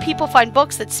get to help people find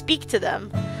books that speak to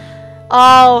them.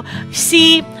 Oh,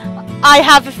 see, I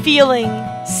have a feeling.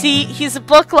 See, he's a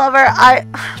book lover. I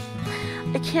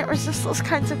can't resist those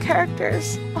kinds of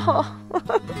characters. Oh.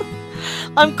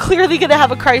 I'm clearly gonna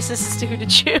have a crisis as to who to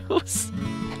choose.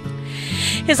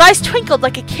 His eyes twinkled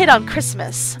like a kid on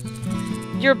Christmas.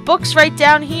 Your book's right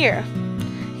down here.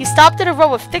 He stopped at a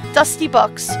row of thick, dusty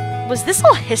books. Was this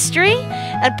all history?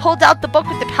 And pulled out the book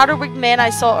with the powder-wigged man I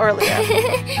saw earlier.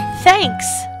 Thanks.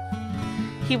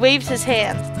 He waved his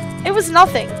hand. It was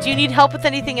nothing. Do you need help with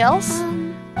anything else?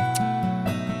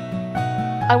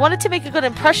 I wanted to make a good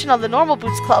impression on the Normal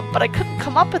Boots Club, but I couldn't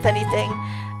come up with anything.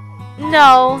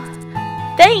 No.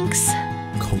 Thanks.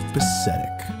 Copacetic.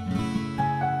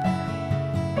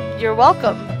 You're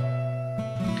welcome.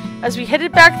 As we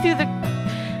headed back through the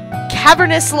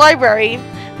cavernous library,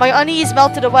 my unease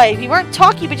melted away. We weren't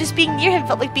talking, but just being near him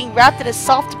felt like being wrapped in a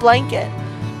soft blanket.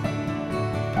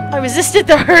 I resisted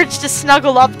the urge to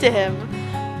snuggle up to him.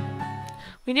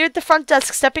 We neared the front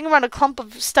desk, stepping around a clump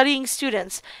of studying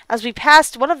students. As we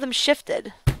passed, one of them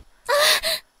shifted.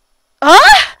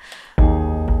 Ah!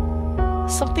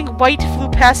 Something white flew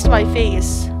past my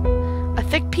face. A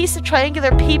thick piece of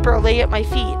triangular paper lay at my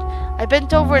feet. I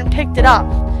bent over and picked it up.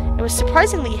 It was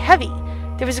surprisingly heavy.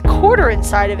 There was a quarter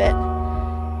inside of it.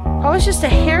 If I was just a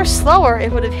hair slower,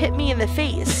 it would have hit me in the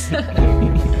face.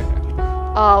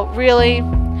 Oh, really?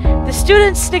 The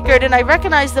students snickered, and I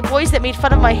recognized the boys that made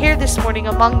fun of my hair this morning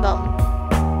among them.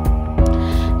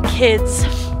 Kids.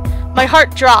 My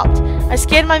heart dropped. I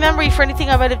scanned my memory for anything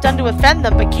I might have done to offend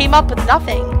them, but came up with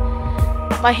nothing.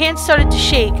 My hand started to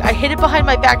shake. I hid it behind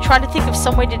my back, trying to think of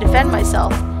some way to defend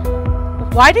myself.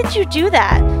 Why did you do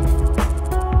that?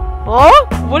 Oh?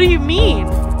 What do you mean?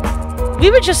 We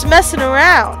were just messing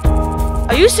around.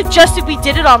 Are you suggesting we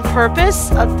did it on purpose?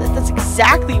 That's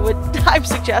exactly what I'm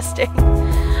suggesting.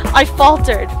 I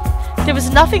faltered. There was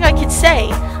nothing I could say.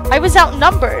 I was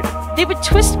outnumbered. They would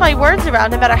twist my words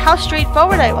around no matter how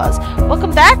straightforward I was.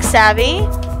 Welcome back, Savvy.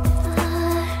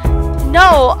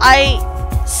 No,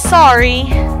 sorry.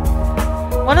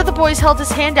 One of the boys held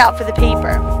his hand out for the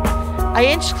paper. I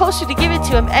inched closer to give it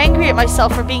to him, angry at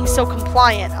myself for being so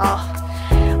compliant.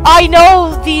 Ugh. I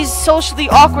know these socially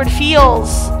awkward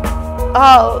feels.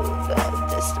 Oh,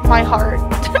 just my heart.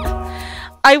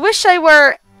 I wish I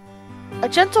were... A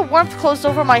gentle warmth closed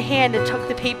over my hand and took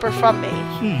the paper from me.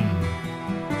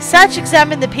 Satch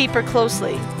examined the paper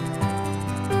closely.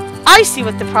 I see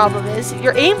what the problem is.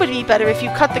 Your aim would be better if you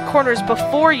cut the corners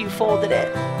before you folded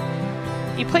it.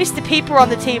 He placed the paper on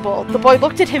the table. The boy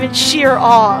looked at him in sheer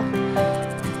awe.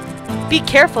 Be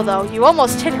careful, though. You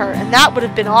almost hit her, and that would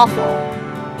have been awful.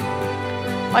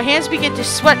 My hands began to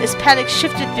sweat as panic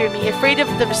shifted through me, afraid of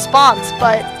the response,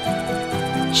 but...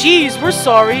 Geez, we're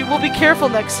sorry. We'll be careful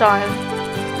next time.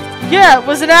 Yeah, it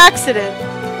was an accident.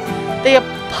 They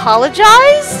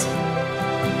apologized?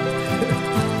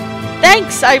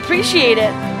 Thanks, I appreciate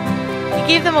it. He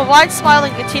gave them a wide smile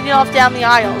and continued off down the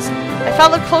aisles. I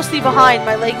followed closely behind,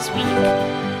 my legs weak.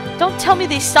 Don't tell me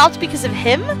they stopped because of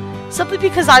him? Simply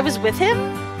because I was with him?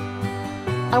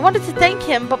 I wanted to thank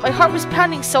him, but my heart was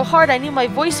pounding so hard I knew my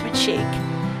voice would shake.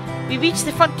 We reached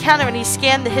the front counter and he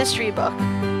scanned the history book.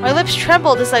 My lips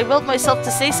trembled as I willed myself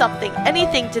to say something,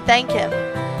 anything to thank him.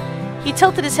 He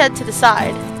tilted his head to the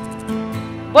side.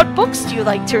 What books do you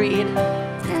like to read?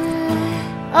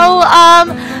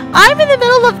 I'm in the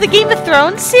middle of the Game of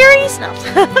Thrones series. No.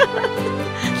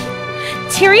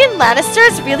 Tyrion Lannister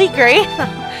is really great.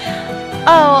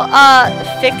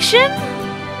 Fiction?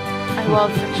 I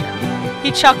love fiction.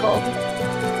 He chuckled.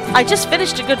 I just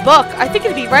finished a good book. I think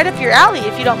it'd be right up your alley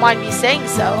if you don't mind me saying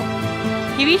so.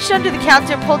 He reached under the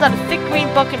counter, pulled out a thick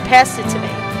green book and passed it to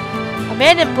me. A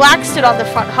man in black stood on the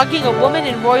front, hugging a woman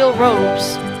in royal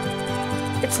robes.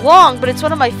 It's long, but it's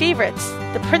one of my favorites.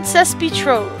 The Princess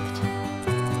Betrothed.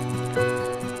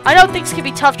 I know things can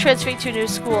be tough transferring to a new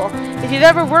school. If you've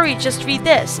ever worried, just read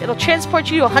this. It'll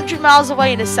transport you 100 miles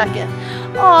away in a second.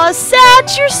 Aw,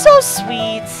 Satch, you're so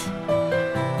sweet.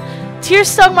 Tears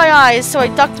stung my eyes, so I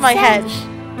ducked my head.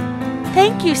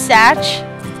 Thank you, Satch.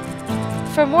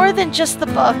 For more than just the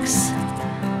books.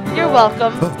 You're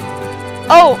welcome.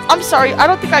 Oh, I'm sorry. I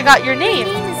don't think I got your name.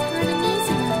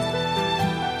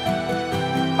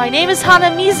 My name is Hana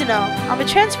Mizuno. I'm a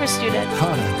transfer student.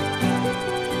 Hana.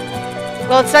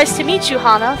 Well, it's nice to meet you,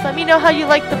 Hana. Let me know how you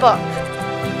like the book.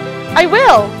 I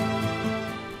will.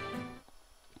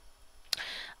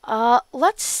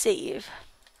 Let's save.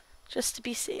 Just to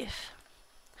be safe.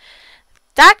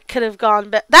 That couldn't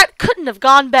have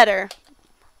gone better.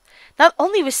 Not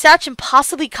only was Satch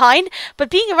impossibly kind, but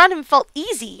being around him felt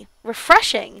easy,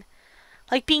 refreshing.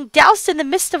 Like being doused in the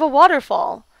mist of a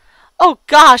waterfall. Oh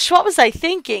gosh, what was I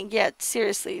thinking? Yeah,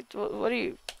 seriously, what are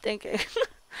you thinking?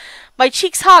 My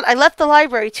cheeks hot, I left the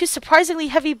library, two surprisingly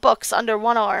heavy books under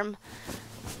one arm.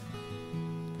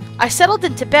 I settled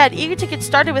into bed, eager to get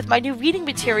started with my new reading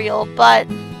material, but...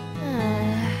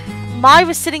 Mai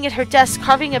was sitting at her desk,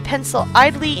 carving a pencil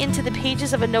idly into the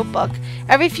pages of a notebook.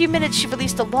 Every few minutes she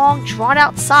released a long,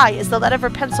 drawn-out sigh as the lead of her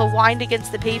pencil whined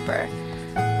against the paper.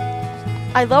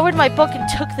 I lowered my book and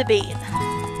took the bait.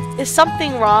 Is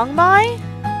something wrong, Mai?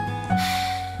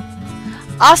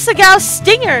 Asagao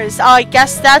Stingers! Oh, I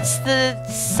guess that's the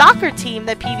soccer team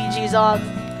that PBG's on.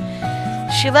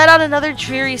 She let out another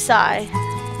dreary sigh.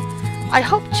 I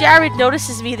hope Jared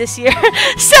notices me this year.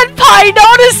 Senpai,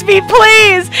 notice me,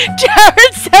 please!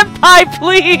 Jared Senpai,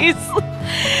 please!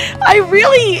 I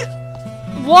really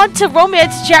want to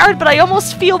romance Jared, but I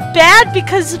almost feel bad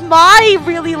because Mai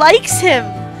really likes him.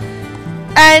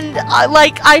 And,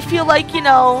 I feel like, you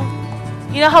know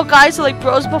how guys are like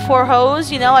bros before hoes?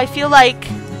 You know, I feel like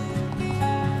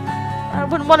I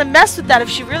wouldn't want to mess with that if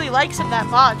she really likes him that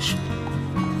much.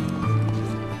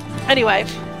 Anyway.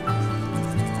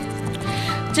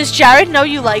 Does Jared know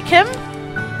you like him?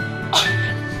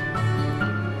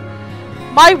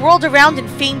 Mai rolled around in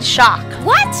feigned shock.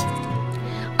 What?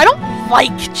 I don't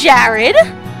like Jared.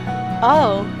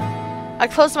 Oh. I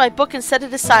closed my book and set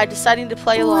it aside, deciding to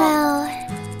play along.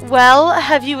 Well,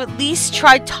 have you at least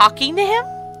tried talking to him?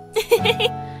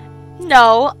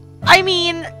 No. I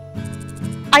mean,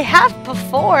 I have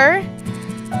before.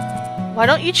 Why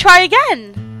don't you try again?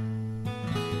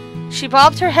 She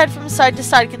bobbed her head from side to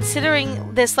side,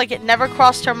 considering this like it never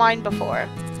crossed her mind before.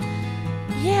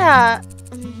 Yeah,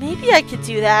 maybe I could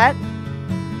do that.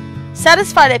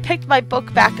 Satisfied, I picked my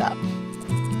book back up.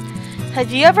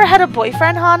 Have you ever had a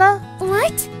boyfriend, Hana?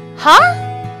 What? Huh?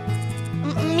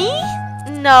 Me?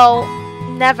 No,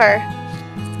 never.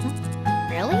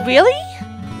 Really? Really?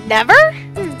 Never?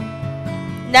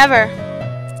 Never.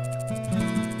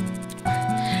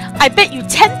 I bet you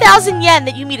 10,000 yen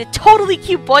that you meet a totally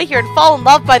cute boy here and fall in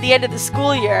love by the end of the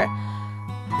school year.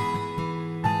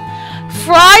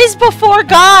 Fries before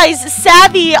guys.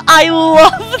 Savvy, I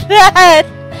love that.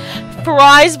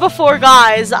 Fries before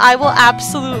guys. I will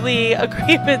absolutely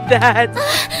agree with that.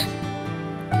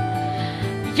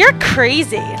 You're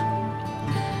crazy.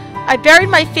 I buried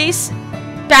my face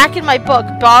back in my book,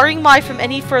 barring Mai from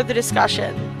any further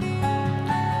discussion.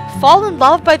 Fall in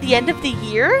love by the end of the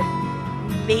year?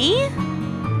 Me?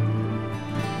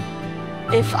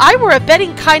 If I were a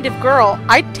betting kind of girl,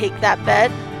 I'd take that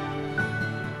bet.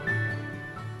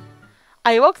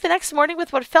 I awoke the next morning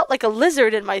with what felt like a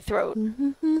lizard in my throat.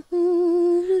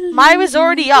 Mai was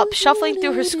already up, shuffling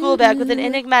through her school bag with an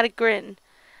enigmatic grin.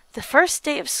 The first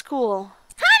day of school.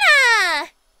 Hana!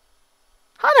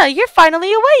 Hana, you're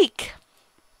finally awake!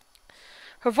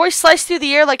 Her voice sliced through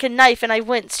the air like a knife, and I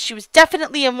winced. She was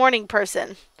definitely a morning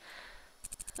person.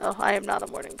 Oh, I am not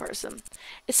a morning person.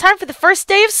 It's time for the first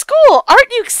day of school!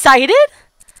 Aren't you excited?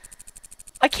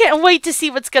 I can't wait to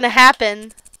see what's gonna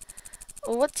happen.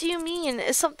 What do you mean?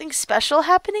 Is something special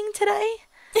happening today?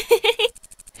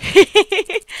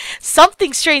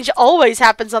 Something strange always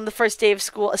happens on the first day of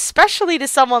school, especially to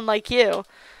someone like you.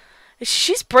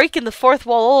 She's breaking the fourth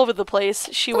wall all over the place.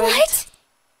 She winked. What?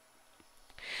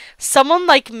 Someone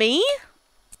like me?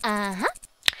 Uh-huh.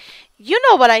 You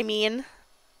know what I mean.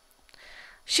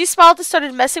 She smiled and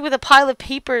started messing with a pile of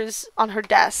papers on her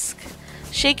desk.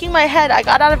 Shaking my head, I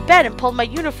got out of bed and pulled my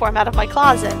uniform out of my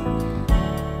closet.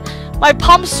 My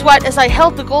palms sweat as I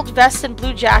held the gold vest and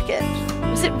blue jacket.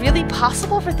 Was it really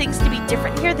possible for things to be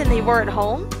different here than they were at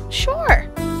home? Sure,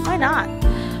 why not?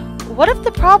 What if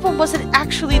the problem wasn't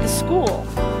actually the school?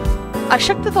 I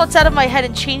shook the thoughts out of my head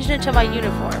and changed into my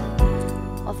uniform.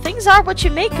 Well, things are what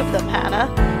you make of them, Hannah.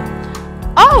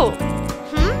 Oh!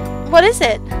 What is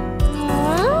it?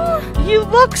 You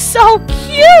look so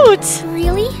cute!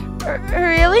 Really?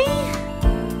 Really?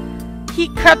 He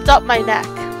crept up my neck.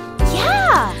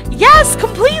 Yeah! Yes,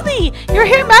 completely! Your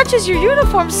hair matches your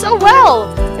uniform so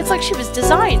well! It's like she was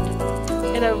designed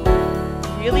in a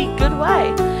really good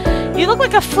way. You look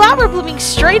like a flower blooming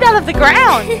straight out of the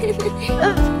ground!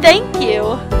 Thank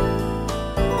you.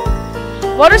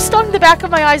 Water stung the back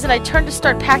of my eyes and I turned to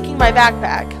start packing my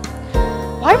backpack.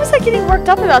 Why was I getting worked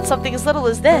up about something as little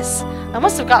as this? I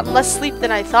must have gotten less sleep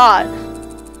than I thought.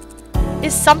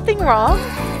 Is something wrong?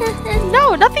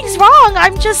 No, nothing's wrong.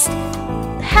 I'm just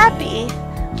happy.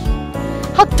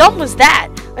 How dumb was that?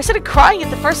 I started crying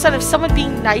at the first sign of someone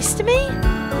being nice to me.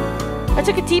 I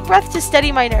took a deep breath to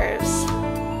steady my nerves.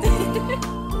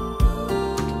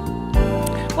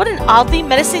 What an oddly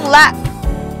menacing lap.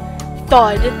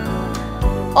 Thud.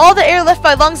 All the air left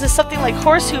my lungs as something like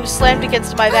horse hooves slammed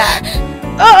against my back.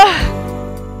 Ugh!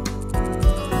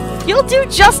 You'll do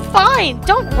just fine.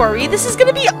 Don't worry. This is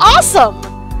gonna be awesome.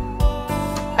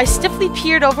 I stiffly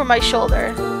peered over my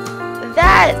shoulder.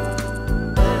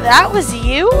 That was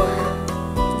you?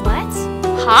 What?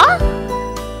 Huh?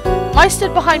 Mai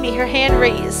stood behind me, her hand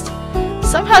raised.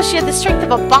 Somehow she had the strength of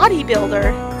a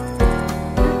bodybuilder.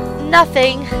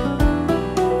 Nothing.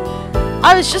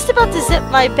 I was just about to zip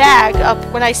my bag up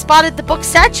when I spotted the book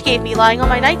Satch gave me lying on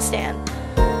my nightstand.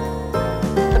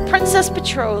 The Princess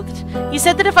Betrothed. He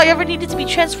said that if I ever needed to be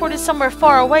transported somewhere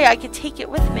far away, I could take it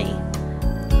with me.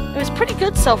 It was pretty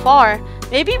good so far.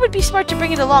 Maybe it would be smart to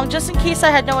bring it along just in case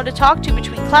I had no one to talk to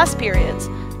between class periods.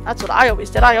 That's what I always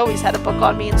did. I always had a book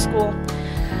on me in school.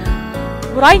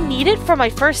 Would I need it for my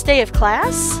first day of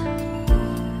class?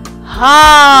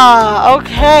 Ah,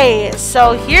 okay.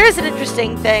 So here's an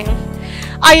interesting thing.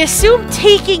 I assume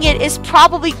taking it is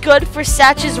probably good for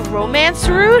Satch's romance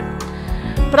route,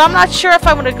 but I'm not sure if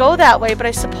I want to go that way, but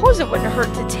I suppose it wouldn't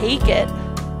hurt to take it.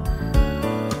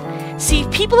 See,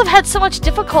 people have had so much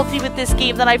difficulty with this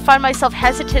game that I find myself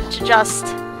hesitant to just...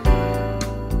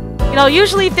 You know,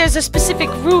 usually if there's a specific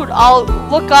route, I'll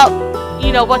look up,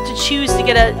 you know, what to choose to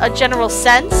get a general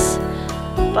sense.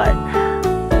 But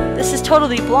this is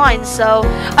totally blind, so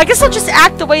I guess I'll just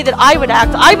act the way that I would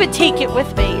act. I would take it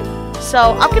with me.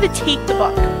 So I'm going to take the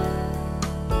book.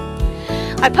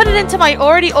 I put it into my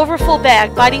already overfull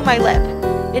bag, biting my lip.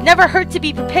 It never hurt to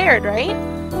be prepared, right?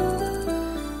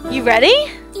 You ready?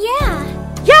 Yeah.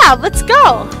 Yeah, let's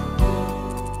go.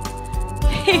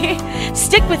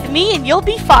 Stick with me and you'll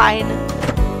be fine.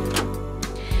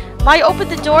 Mai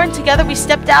opened the door and together we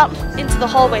stepped out into the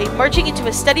hallway, merging into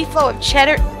a steady flow of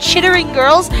chittering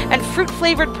girls and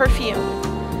fruit-flavored perfume.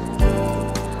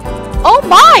 Oh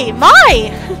my!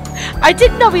 I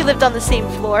didn't know we lived on the same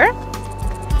floor.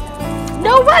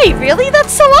 No way, really?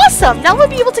 That's so awesome! Now we'll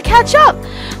be able to catch up.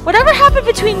 Whatever happened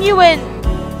between you and...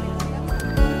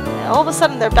 All of a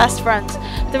sudden, they're best friends.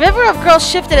 The river of girls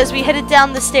shifted as we headed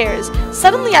down the stairs.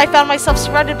 Suddenly, I found myself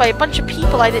surrounded by a bunch of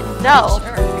people I didn't know.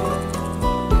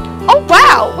 Oh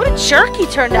wow! What a jerk he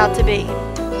turned out to be.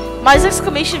 Mai's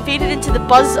exclamation faded into the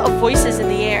buzz of voices in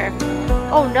the air.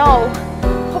 Oh no.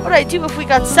 What would I do if we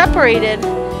got separated?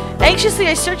 Anxiously,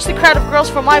 I searched the crowd of girls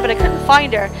for Mai, but I couldn't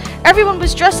find her. Everyone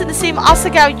was dressed in the same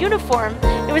Asagao uniform.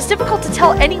 It was difficult to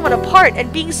tell anyone apart,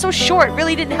 and being so short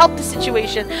really didn't help the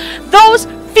situation. Those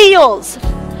feels!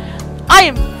 I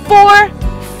am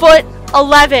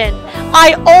 4'11".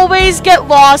 I always get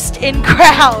lost in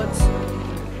crowds.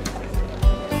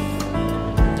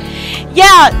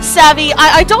 Yeah, Savvy,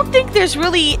 I don't think there's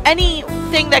really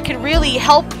anything that can really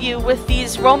help you with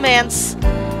these romance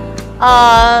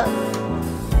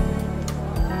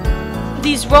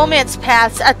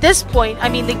paths at this point. I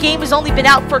mean, the game has only been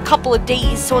out for a couple of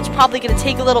days, so it's probably going to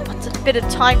take a little bit of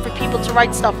time for people to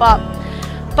write stuff up.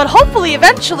 But hopefully,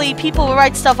 eventually, people will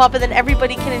write stuff up and then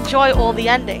everybody can enjoy all the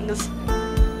endings.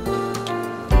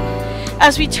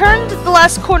 As we turned the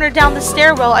last corner down the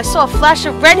stairwell, I saw a flash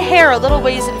of red hair a little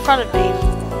ways in front of me.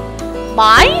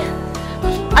 Mai?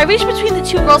 I reached between the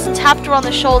two girls and tapped her on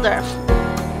the shoulder.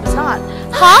 It was not.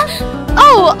 Huh?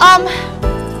 Oh,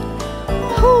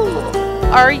 who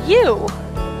are you?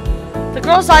 The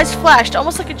girl's eyes flashed,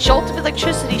 almost like a jolt of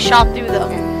electricity shot through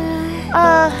them.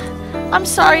 I'm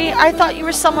sorry, I thought you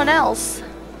were someone else.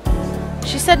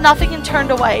 She said nothing and turned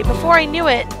away. Before I knew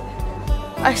it,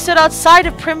 I stood outside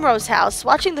of Primrose House,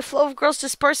 watching the flow of girls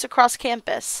disperse across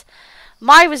campus.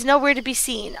 Mai was nowhere to be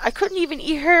seen. I couldn't even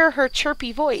hear her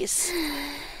chirpy voice.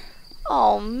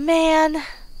 Oh, man.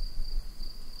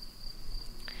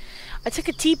 I took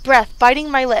a deep breath, biting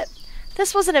my lip.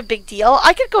 This wasn't a big deal.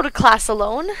 I could go to class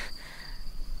alone.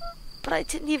 But I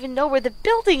didn't even know where the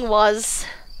building was.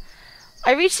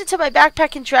 I reached into my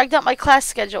backpack and dragged out my class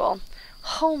schedule.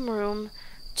 Homeroom.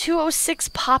 206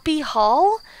 Poppy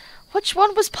Hall? Which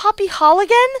one was Poppy Hall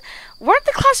again? Weren't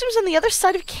the classrooms on the other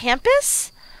side of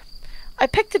campus? I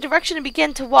picked a direction and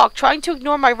began to walk, trying to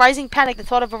ignore my rising panic at the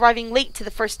thought of arriving late to the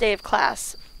first day of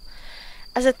class.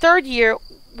 As a third year,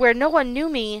 where no one knew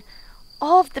me,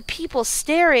 all of the people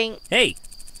staring... Hey!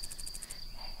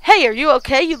 Hey, are you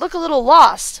okay? You look a little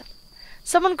lost.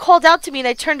 Someone called out to me and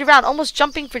I turned around, almost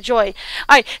jumping for joy.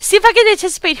 Alright, see if I can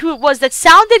anticipate who it was that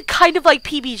sounded kind of like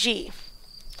PBG.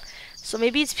 So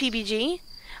maybe it's PBG?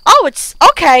 Oh, it's...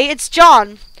 Okay, it's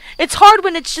John. It's hard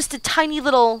when it's just a tiny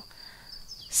little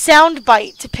sound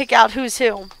bite to pick out who's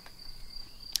who.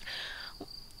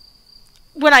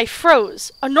 When I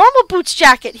froze. A Normal Boots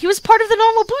jacket. He was part of the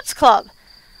Normal Boots Club.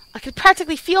 I could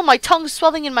practically feel my tongue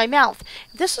swelling in my mouth.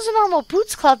 If this was a Normal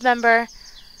Boots Club member,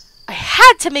 I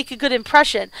had to make a good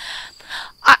impression.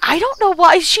 I don't know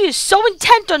why she is so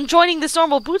intent on joining this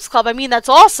Normal Boots Club. I mean, that's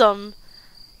awesome.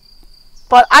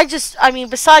 But I mean,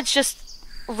 besides just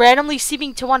randomly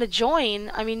seeming to want to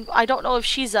join, I mean, I don't know if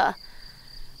she's a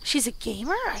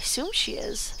gamer? I assume she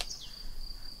is.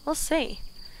 We'll see.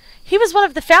 He was one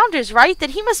of the founders, right?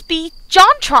 Then he must be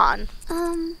JonTron.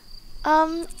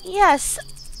 Yes.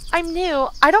 I'm new.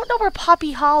 I don't know where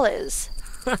Poppy Hall is.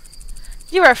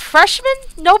 You're a freshman?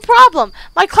 No problem.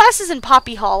 My class is in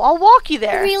Poppy Hall. I'll walk you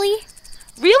there. Really?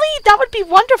 Really? That would be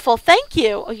wonderful. Thank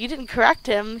you. Oh, you didn't correct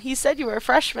him. He said you were a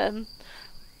freshman.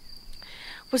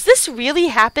 Was this really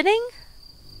happening?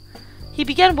 He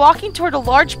began walking toward a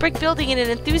large brick building in an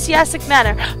enthusiastic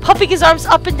manner, puffing his arms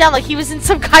up and down like he was in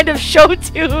some kind of show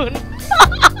tune.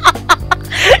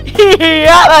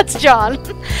 Yeah, that's John.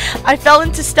 I fell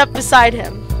into step beside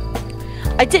him.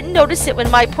 I didn't notice it when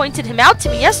Mai pointed him out to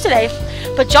me yesterday,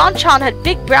 but JonTron had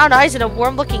big brown eyes and a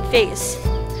warm-looking face.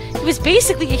 He was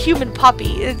basically a human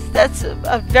puppy. That's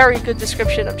a very good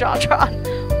description of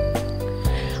JonTron.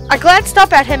 I glanced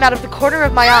up at him out of the corner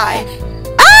of my eye.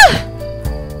 Ah!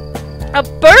 A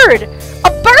bird!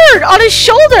 A bird on his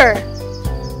shoulder!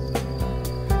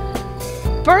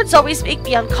 Birds always make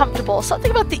me uncomfortable.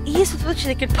 Something about the ease with which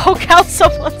they can poke out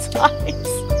someone's eyes.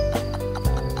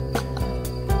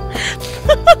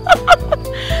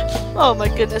 Oh my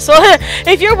goodness. So,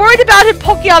 if you're worried about him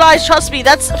poking out eyes, trust me,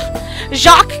 that's...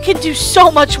 Jacques can do so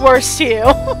much worse to you.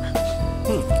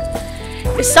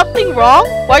 Is something wrong?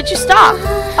 Why'd you stop?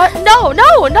 No,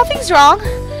 nothing's wrong.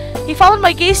 He followed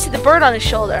my gaze to the bird on his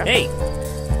shoulder. Hey!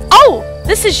 Oh,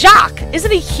 this is Jacques.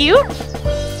 Isn't he cute?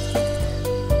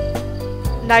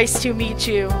 Nice to meet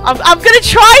you. I'm gonna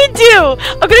try and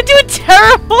I'm gonna do a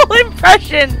terrible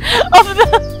impression of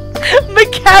the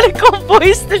mechanical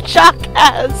voice that Jacques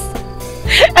has.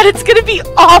 And it's gonna be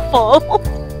awful.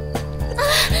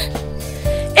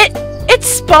 It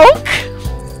spoke?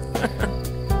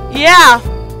 Yeah.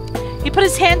 He put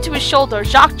his hand to his shoulder.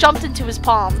 Jacques jumped into his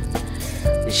palm.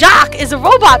 Jacques is a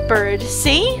robot bird,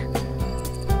 see?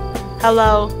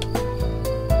 Hello.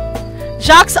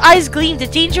 Jacques' eyes gleamed a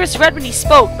dangerous red when he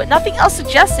spoke, but nothing else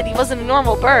suggested he wasn't a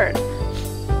normal bird.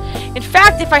 In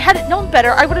fact, if I hadn't known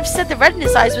better, I would have said the red in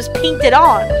his eyes was painted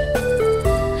on.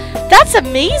 That's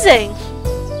amazing!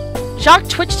 Jacques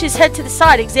twitched his head to the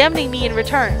side, examining me in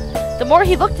return. The more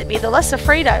he looked at me, the less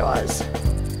afraid I was.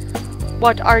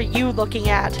 What are you looking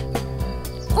at?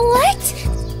 What?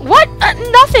 What?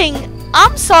 Nothing!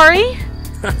 I'm sorry.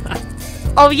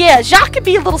 Oh yeah, Jacques can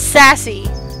be a little sassy.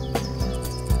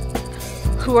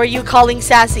 Who are you calling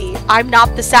sassy? I'm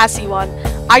not the sassy one.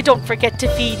 I don't forget to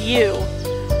feed you.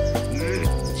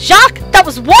 Jacques, that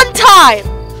was one time!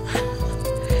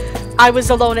 I was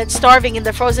alone and starving in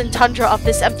the frozen tundra of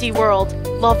this empty world.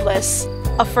 Loveless.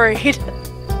 Afraid.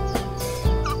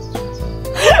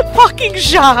 Fucking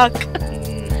Jacques.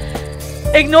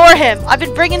 Ignore him. I've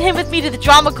been bringing him with me to the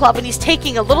drama club and he's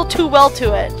taking a little too well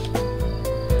to it.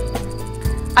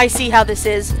 I see how this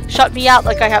is. Shut me out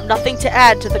like I have nothing to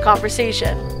add to the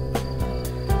conversation.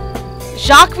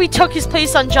 Jacques retook his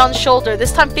place on John's shoulder,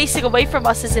 this time facing away from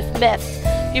us as if myth.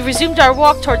 We resumed our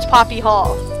walk towards Poppy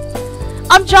Hall.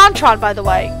 I'm JonTron, by the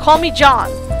way. Call me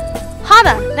John.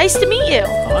 Hana, nice to meet you.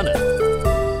 Hana.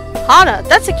 Hana,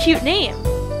 that's a cute name.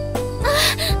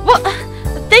 Well,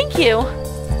 thank you.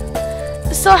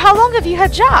 So how long have you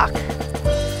had Jacques?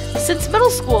 Since middle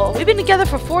school. We've been together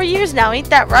for 4 years now, ain't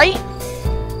that right?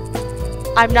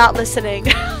 I'm not listening.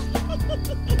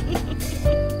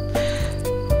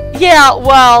 Yeah,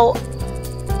 well,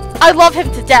 I love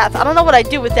him to death. I don't know what I'd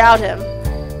do without him.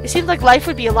 It seemed like life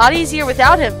would be a lot easier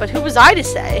without him, but who was I to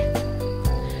say?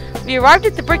 We arrived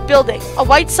at the brick building. A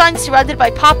white sign surrounded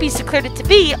by poppies declared it to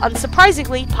be,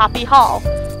 unsurprisingly, Poppy Hall.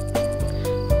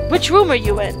 Which room are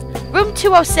you in? Room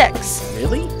 206.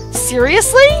 Really?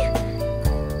 Seriously?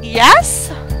 Yes?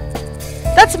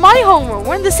 That's my homeroom.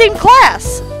 We're in the same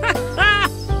class.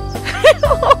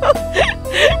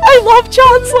 I love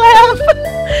John's laugh.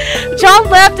 John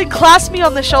laughed and clasped me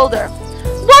on the shoulder.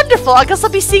 Wonderful. I guess I'll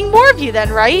be seeing more of you then,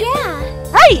 right?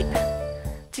 Yeah. Right.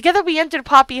 Together we entered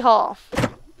Poppy Hall.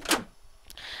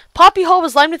 Poppy Hall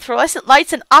was lined with fluorescent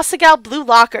lights and Asagao blue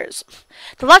lockers.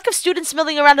 The lack of students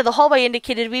milling around in the hallway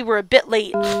indicated we were a bit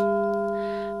late.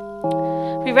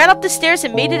 We ran up the stairs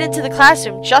and made it into the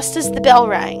classroom just as the bell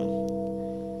rang.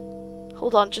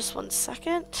 Hold on just 1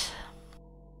 second.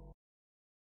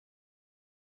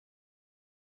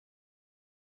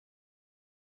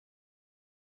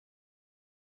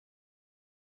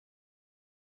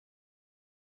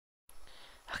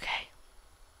 Okay.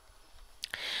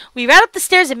 We ran up the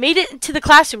stairs and made it into the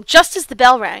classroom just as the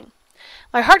bell rang.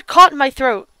 My heart caught in my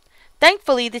throat.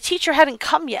 Thankfully, the teacher hadn't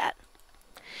come yet.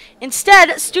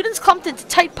 Instead, students clumped into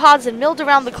tight pods and milled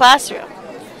around the classroom,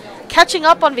 catching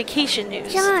up on vacation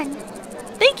news. John.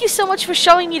 Thank you so much for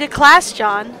showing me to class,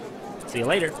 John. See you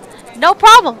later. No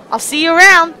problem. I'll see you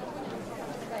around.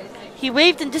 He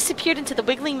waved and disappeared into the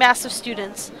wiggling mass of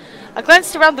students. I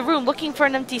glanced around the room looking for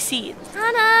an empty seat.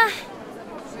 Hana.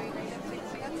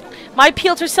 Mai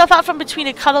peeled herself out from between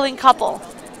a cuddling couple.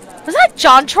 Was that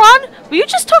JonTron? Were you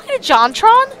just talking to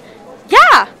JonTron?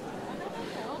 Yeah.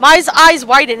 Mai's eyes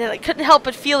widened and I couldn't help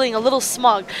but feeling a little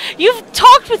smug. You've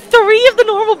talked with 3 of the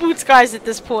normal boots guys at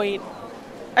this point.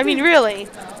 I mean, really.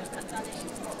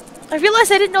 I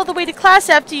realized I didn't know the way to class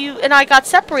after you and I got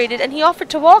separated and he offered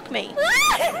to walk me.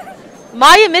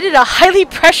 Mai emitted a highly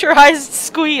pressurized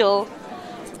squeal.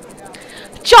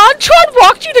 JonTron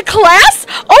walked you to class?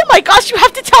 Oh my gosh, you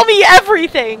have to tell me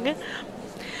everything.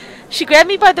 She grabbed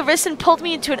me by the wrist and pulled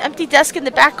me into an empty desk in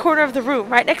the back corner of the room,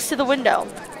 right next to the window.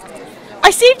 I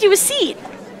saved you a seat.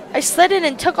 I slid in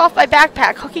and took off my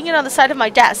backpack, hooking it on the side of my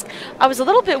desk. I was a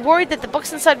little bit worried that the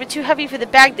books inside were too heavy for the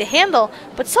bag to handle,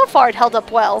 but so far it held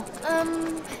up well.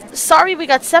 Sorry we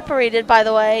got separated, by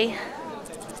the way.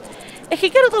 It can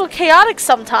get a little chaotic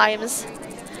sometimes.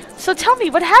 So tell me,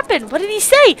 what happened? What did he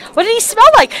say? What did he smell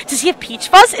like? Does he have peach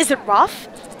fuzz? Is it rough?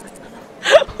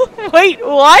 Wait,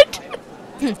 what?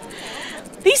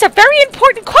 These are very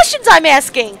important questions I'm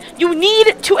asking. You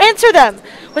need to answer them.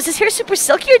 Was his hair super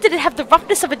silky or did it have the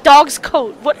roughness of a dog's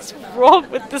coat? What is wrong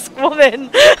with this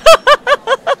woman?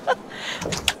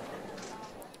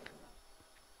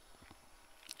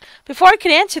 Before I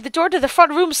could answer, the door to the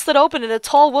front room slid open and a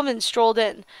tall woman strolled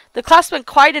in. The class went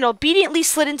quiet and obediently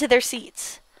slid into their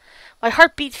seats. My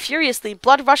heart beat furiously,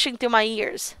 blood rushing through my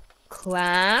ears.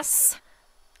 Class?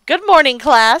 Good morning,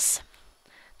 class.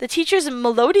 The teacher's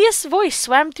melodious voice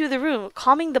swam through the room,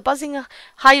 calming the buzzing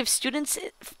high of students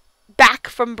back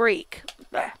from break.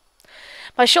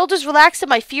 My shoulders relaxed and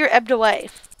my fear ebbed away.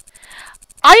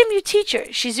 I am your teacher,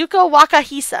 Shizuka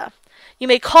Wakahisa. You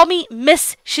may call me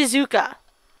Miss Shizuka.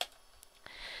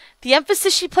 The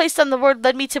emphasis she placed on the word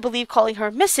led me to believe calling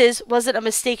her Mrs. wasn't a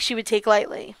mistake she would take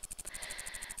lightly.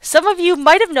 Some of you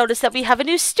might have noticed that we have a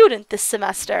new student this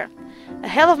semester. A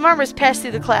hail of murmurs passed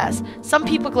through the class. Some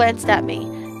people glanced at me.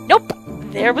 Nope,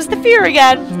 there was the fear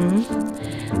again.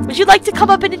 Would you like to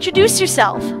come up and introduce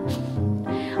yourself?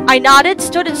 I nodded,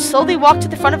 stood, and slowly walked to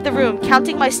the front of the room,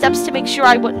 counting my steps to make sure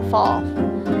I wouldn't fall.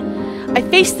 I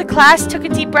faced the class, took a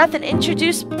deep breath, and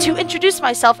introduced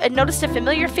myself, and noticed a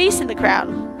familiar face in the crowd.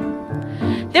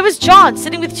 There was John,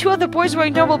 sitting with 2 other boys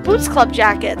wearing normal Boots Club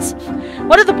jackets.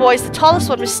 One of the boys, the tallest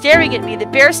one, was staring at me, the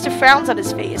barest of frowns on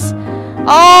his face.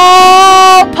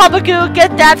 Oh, Papagoo,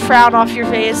 get that frown off your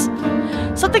face.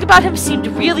 Something about him seemed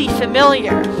really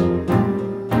familiar.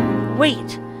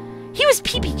 Wait, he was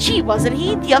PPG, wasn't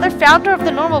he? The other founder of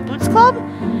the Normal Boots Club?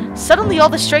 Suddenly all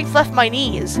the strength left my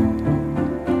knees.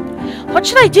 What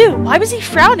should I do? Why was he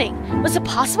frowning? Was it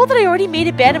possible that I already made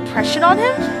a bad impression on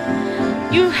him?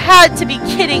 You had to be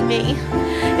kidding me.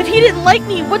 If he didn't like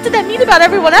me, what did that mean about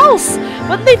everyone else?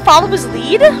 Wouldn't they follow his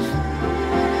lead?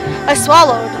 I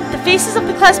swallowed. The faces of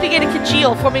the class began to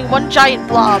congeal, forming one giant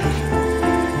blob.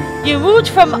 You moved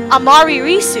from Amari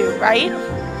Risu, right?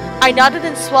 I nodded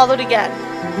and swallowed again.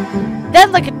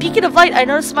 Then, like a beacon of light, I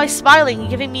noticed my smiling and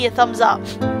giving me a thumbs up.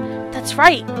 That's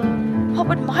right. What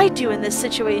would Mai do in this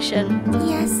situation?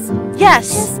 Yes. Yes.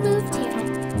 Just moved here.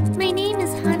 My name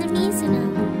is Hana Mizuno.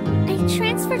 I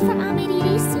transferred from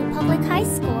Amaririsu Public High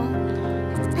School.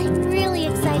 I'm really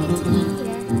excited to be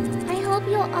here. I hope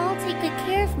you'll all take good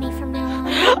care of me from now on.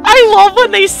 I love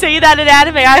when they say that in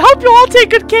anime. I hope you all take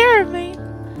good care of me.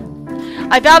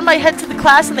 I bowed my head to the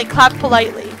class and they clapped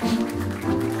politely.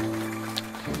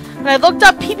 When I looked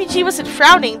up, PBG wasn't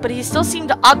frowning, but he still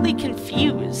seemed oddly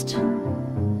confused.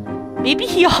 Maybe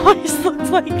he always looked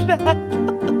like that.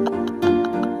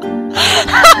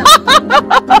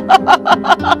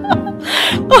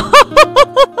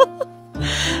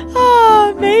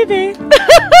 Oh, maybe.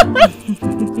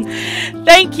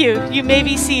 Thank you. You may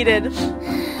be seated.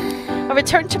 I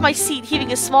returned to my seat,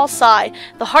 heaving a small sigh.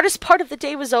 The hardest part of the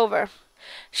day was over.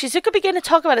 Shizuka began to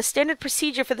talk about a standard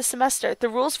procedure for the semester, the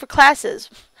rules for classes,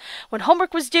 when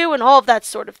homework was due, and all of that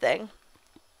sort of thing.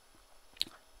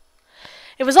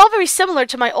 It was all very similar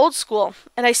to my old school,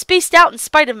 and I spaced out in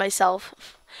spite of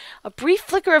myself. A brief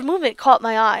flicker of movement caught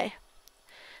my eye.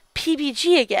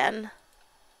 PBG again.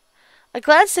 I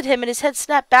glanced at him and his head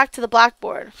snapped back to the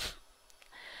blackboard.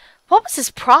 What was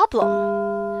his problem?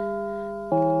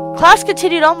 Class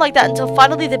continued on like that until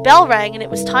finally the bell rang and it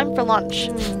was time for lunch.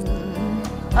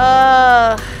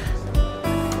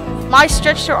 Mai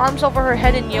stretched her arms over her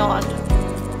head and yawned.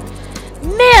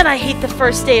 Man, I hate the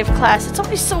first day of class. It's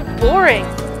always so boring.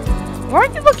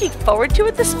 Weren't you looking forward to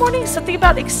it this morning? Something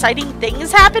about exciting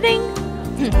things happening?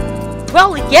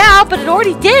 Well, yeah, but it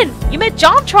already did. You met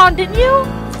JonTron, didn't you?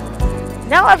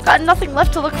 Now I've got nothing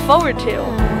left to look forward to.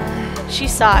 She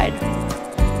sighed.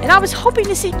 And I was hoping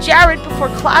to see Jared before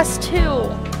class, too.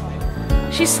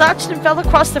 She slouched and fell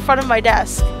across the front of my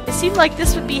desk. It seemed like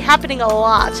this would be happening a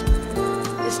lot.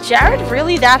 Is Jared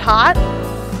really that hot?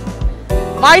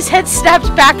 Mai's head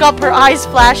snapped back up, her eyes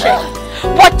flashing.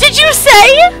 What did you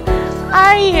say?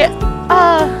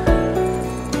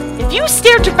 If you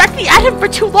stare directly at him for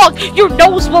too long, your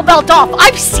nose will melt off.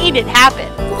 I've seen it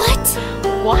happen.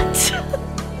 What?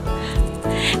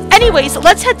 Anyways,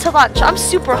 let's head to lunch. I'm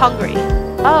super hungry.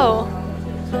 Oh.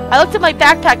 I looked at my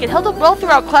backpack. It held up well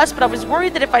throughout class, but I was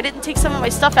worried that if I didn't take some of my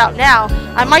stuff out now,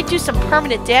 I might do some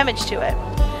permanent damage to it.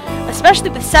 Especially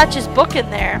with Satch's book in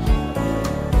there.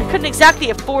 I couldn't exactly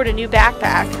afford a new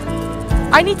backpack.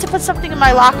 I need to put something in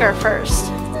my locker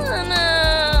first. Oh,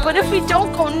 no. But if we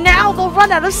don't go now, they'll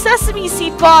run out of sesame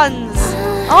seed buns.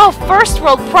 Oh, first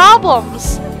world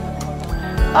problems.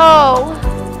 Oh.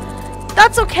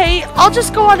 That's okay. I'll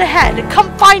just go on ahead.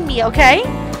 Come find me, okay?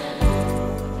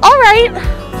 Alright.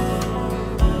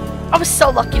 I was so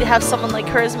lucky to have someone like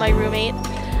her as my roommate.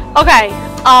 Okay.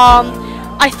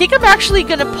 I think I'm actually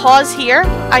gonna pause here.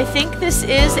 I think this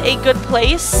is a good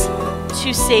place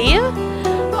to save.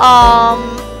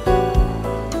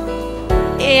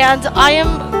 And I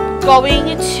am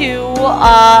going to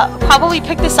probably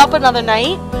pick this up another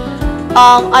night.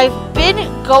 I've been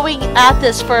going at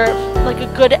this for like a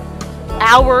good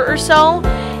hour or so,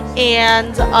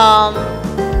 and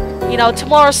you know,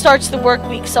 tomorrow starts the work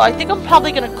week, so I think I'm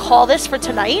probably gonna call this for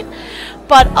tonight.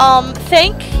 But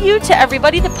thank you to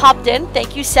everybody that popped in.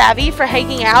 Thank you, Savvy, for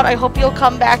hanging out. I hope you'll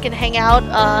come back and hang out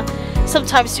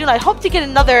sometime soon. I hope to get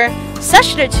another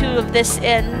session or two of this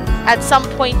in at some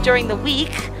point during the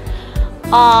week.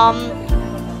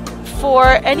 For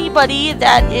anybody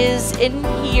that is in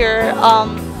here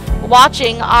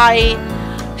watching, I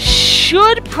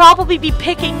should probably be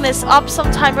picking this up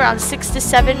sometime around 6 to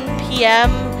 7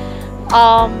 p.m.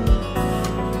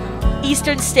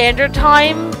 Eastern Standard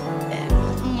Time,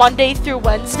 Monday through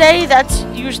Wednesday. That's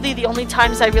usually the only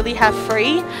times I really have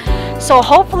free. So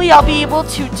hopefully I'll be able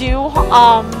to do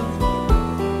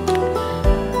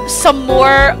some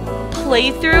more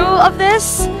playthrough of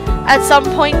this at some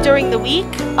point during the week.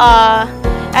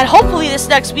 And hopefully this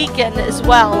next weekend as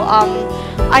well.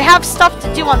 I have stuff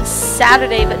to do on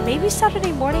Saturday, but maybe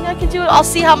Saturday morning I can do it. I'll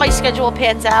see how my schedule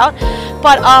pans out.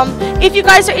 But if you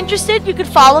guys are interested, you can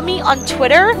follow me on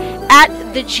Twitter at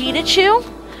 @theginachu.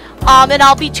 And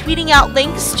I'll be tweeting out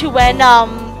links to when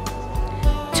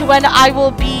I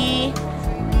will be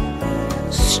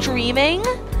streaming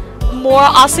more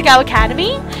Asagao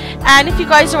Academy. And if you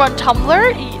guys are on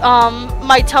Tumblr,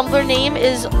 my Tumblr name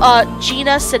is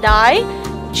Gina Sedai,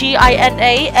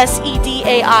 GINASEDAI.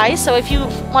 So if you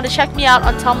want to check me out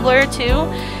on Tumblr too,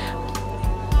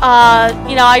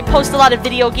 you know, I post a lot of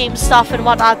video game stuff and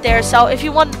whatnot there. So if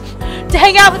you want to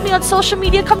hang out with me on social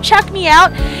media, come check me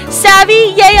out.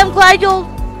 Savvy, yay! I'm glad you'll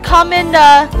come and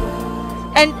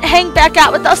hang back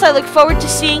out with us. I look forward to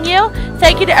seeing you.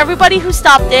 Thank you to everybody who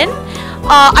stopped in.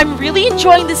 I'm really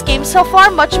enjoying this game so far,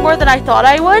 much more than I thought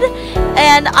I would.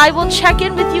 And I will check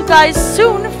in with you guys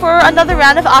soon for another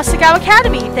round of Asagao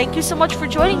Academy. Thank you so much for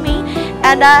joining me,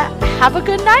 and have a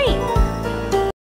good night.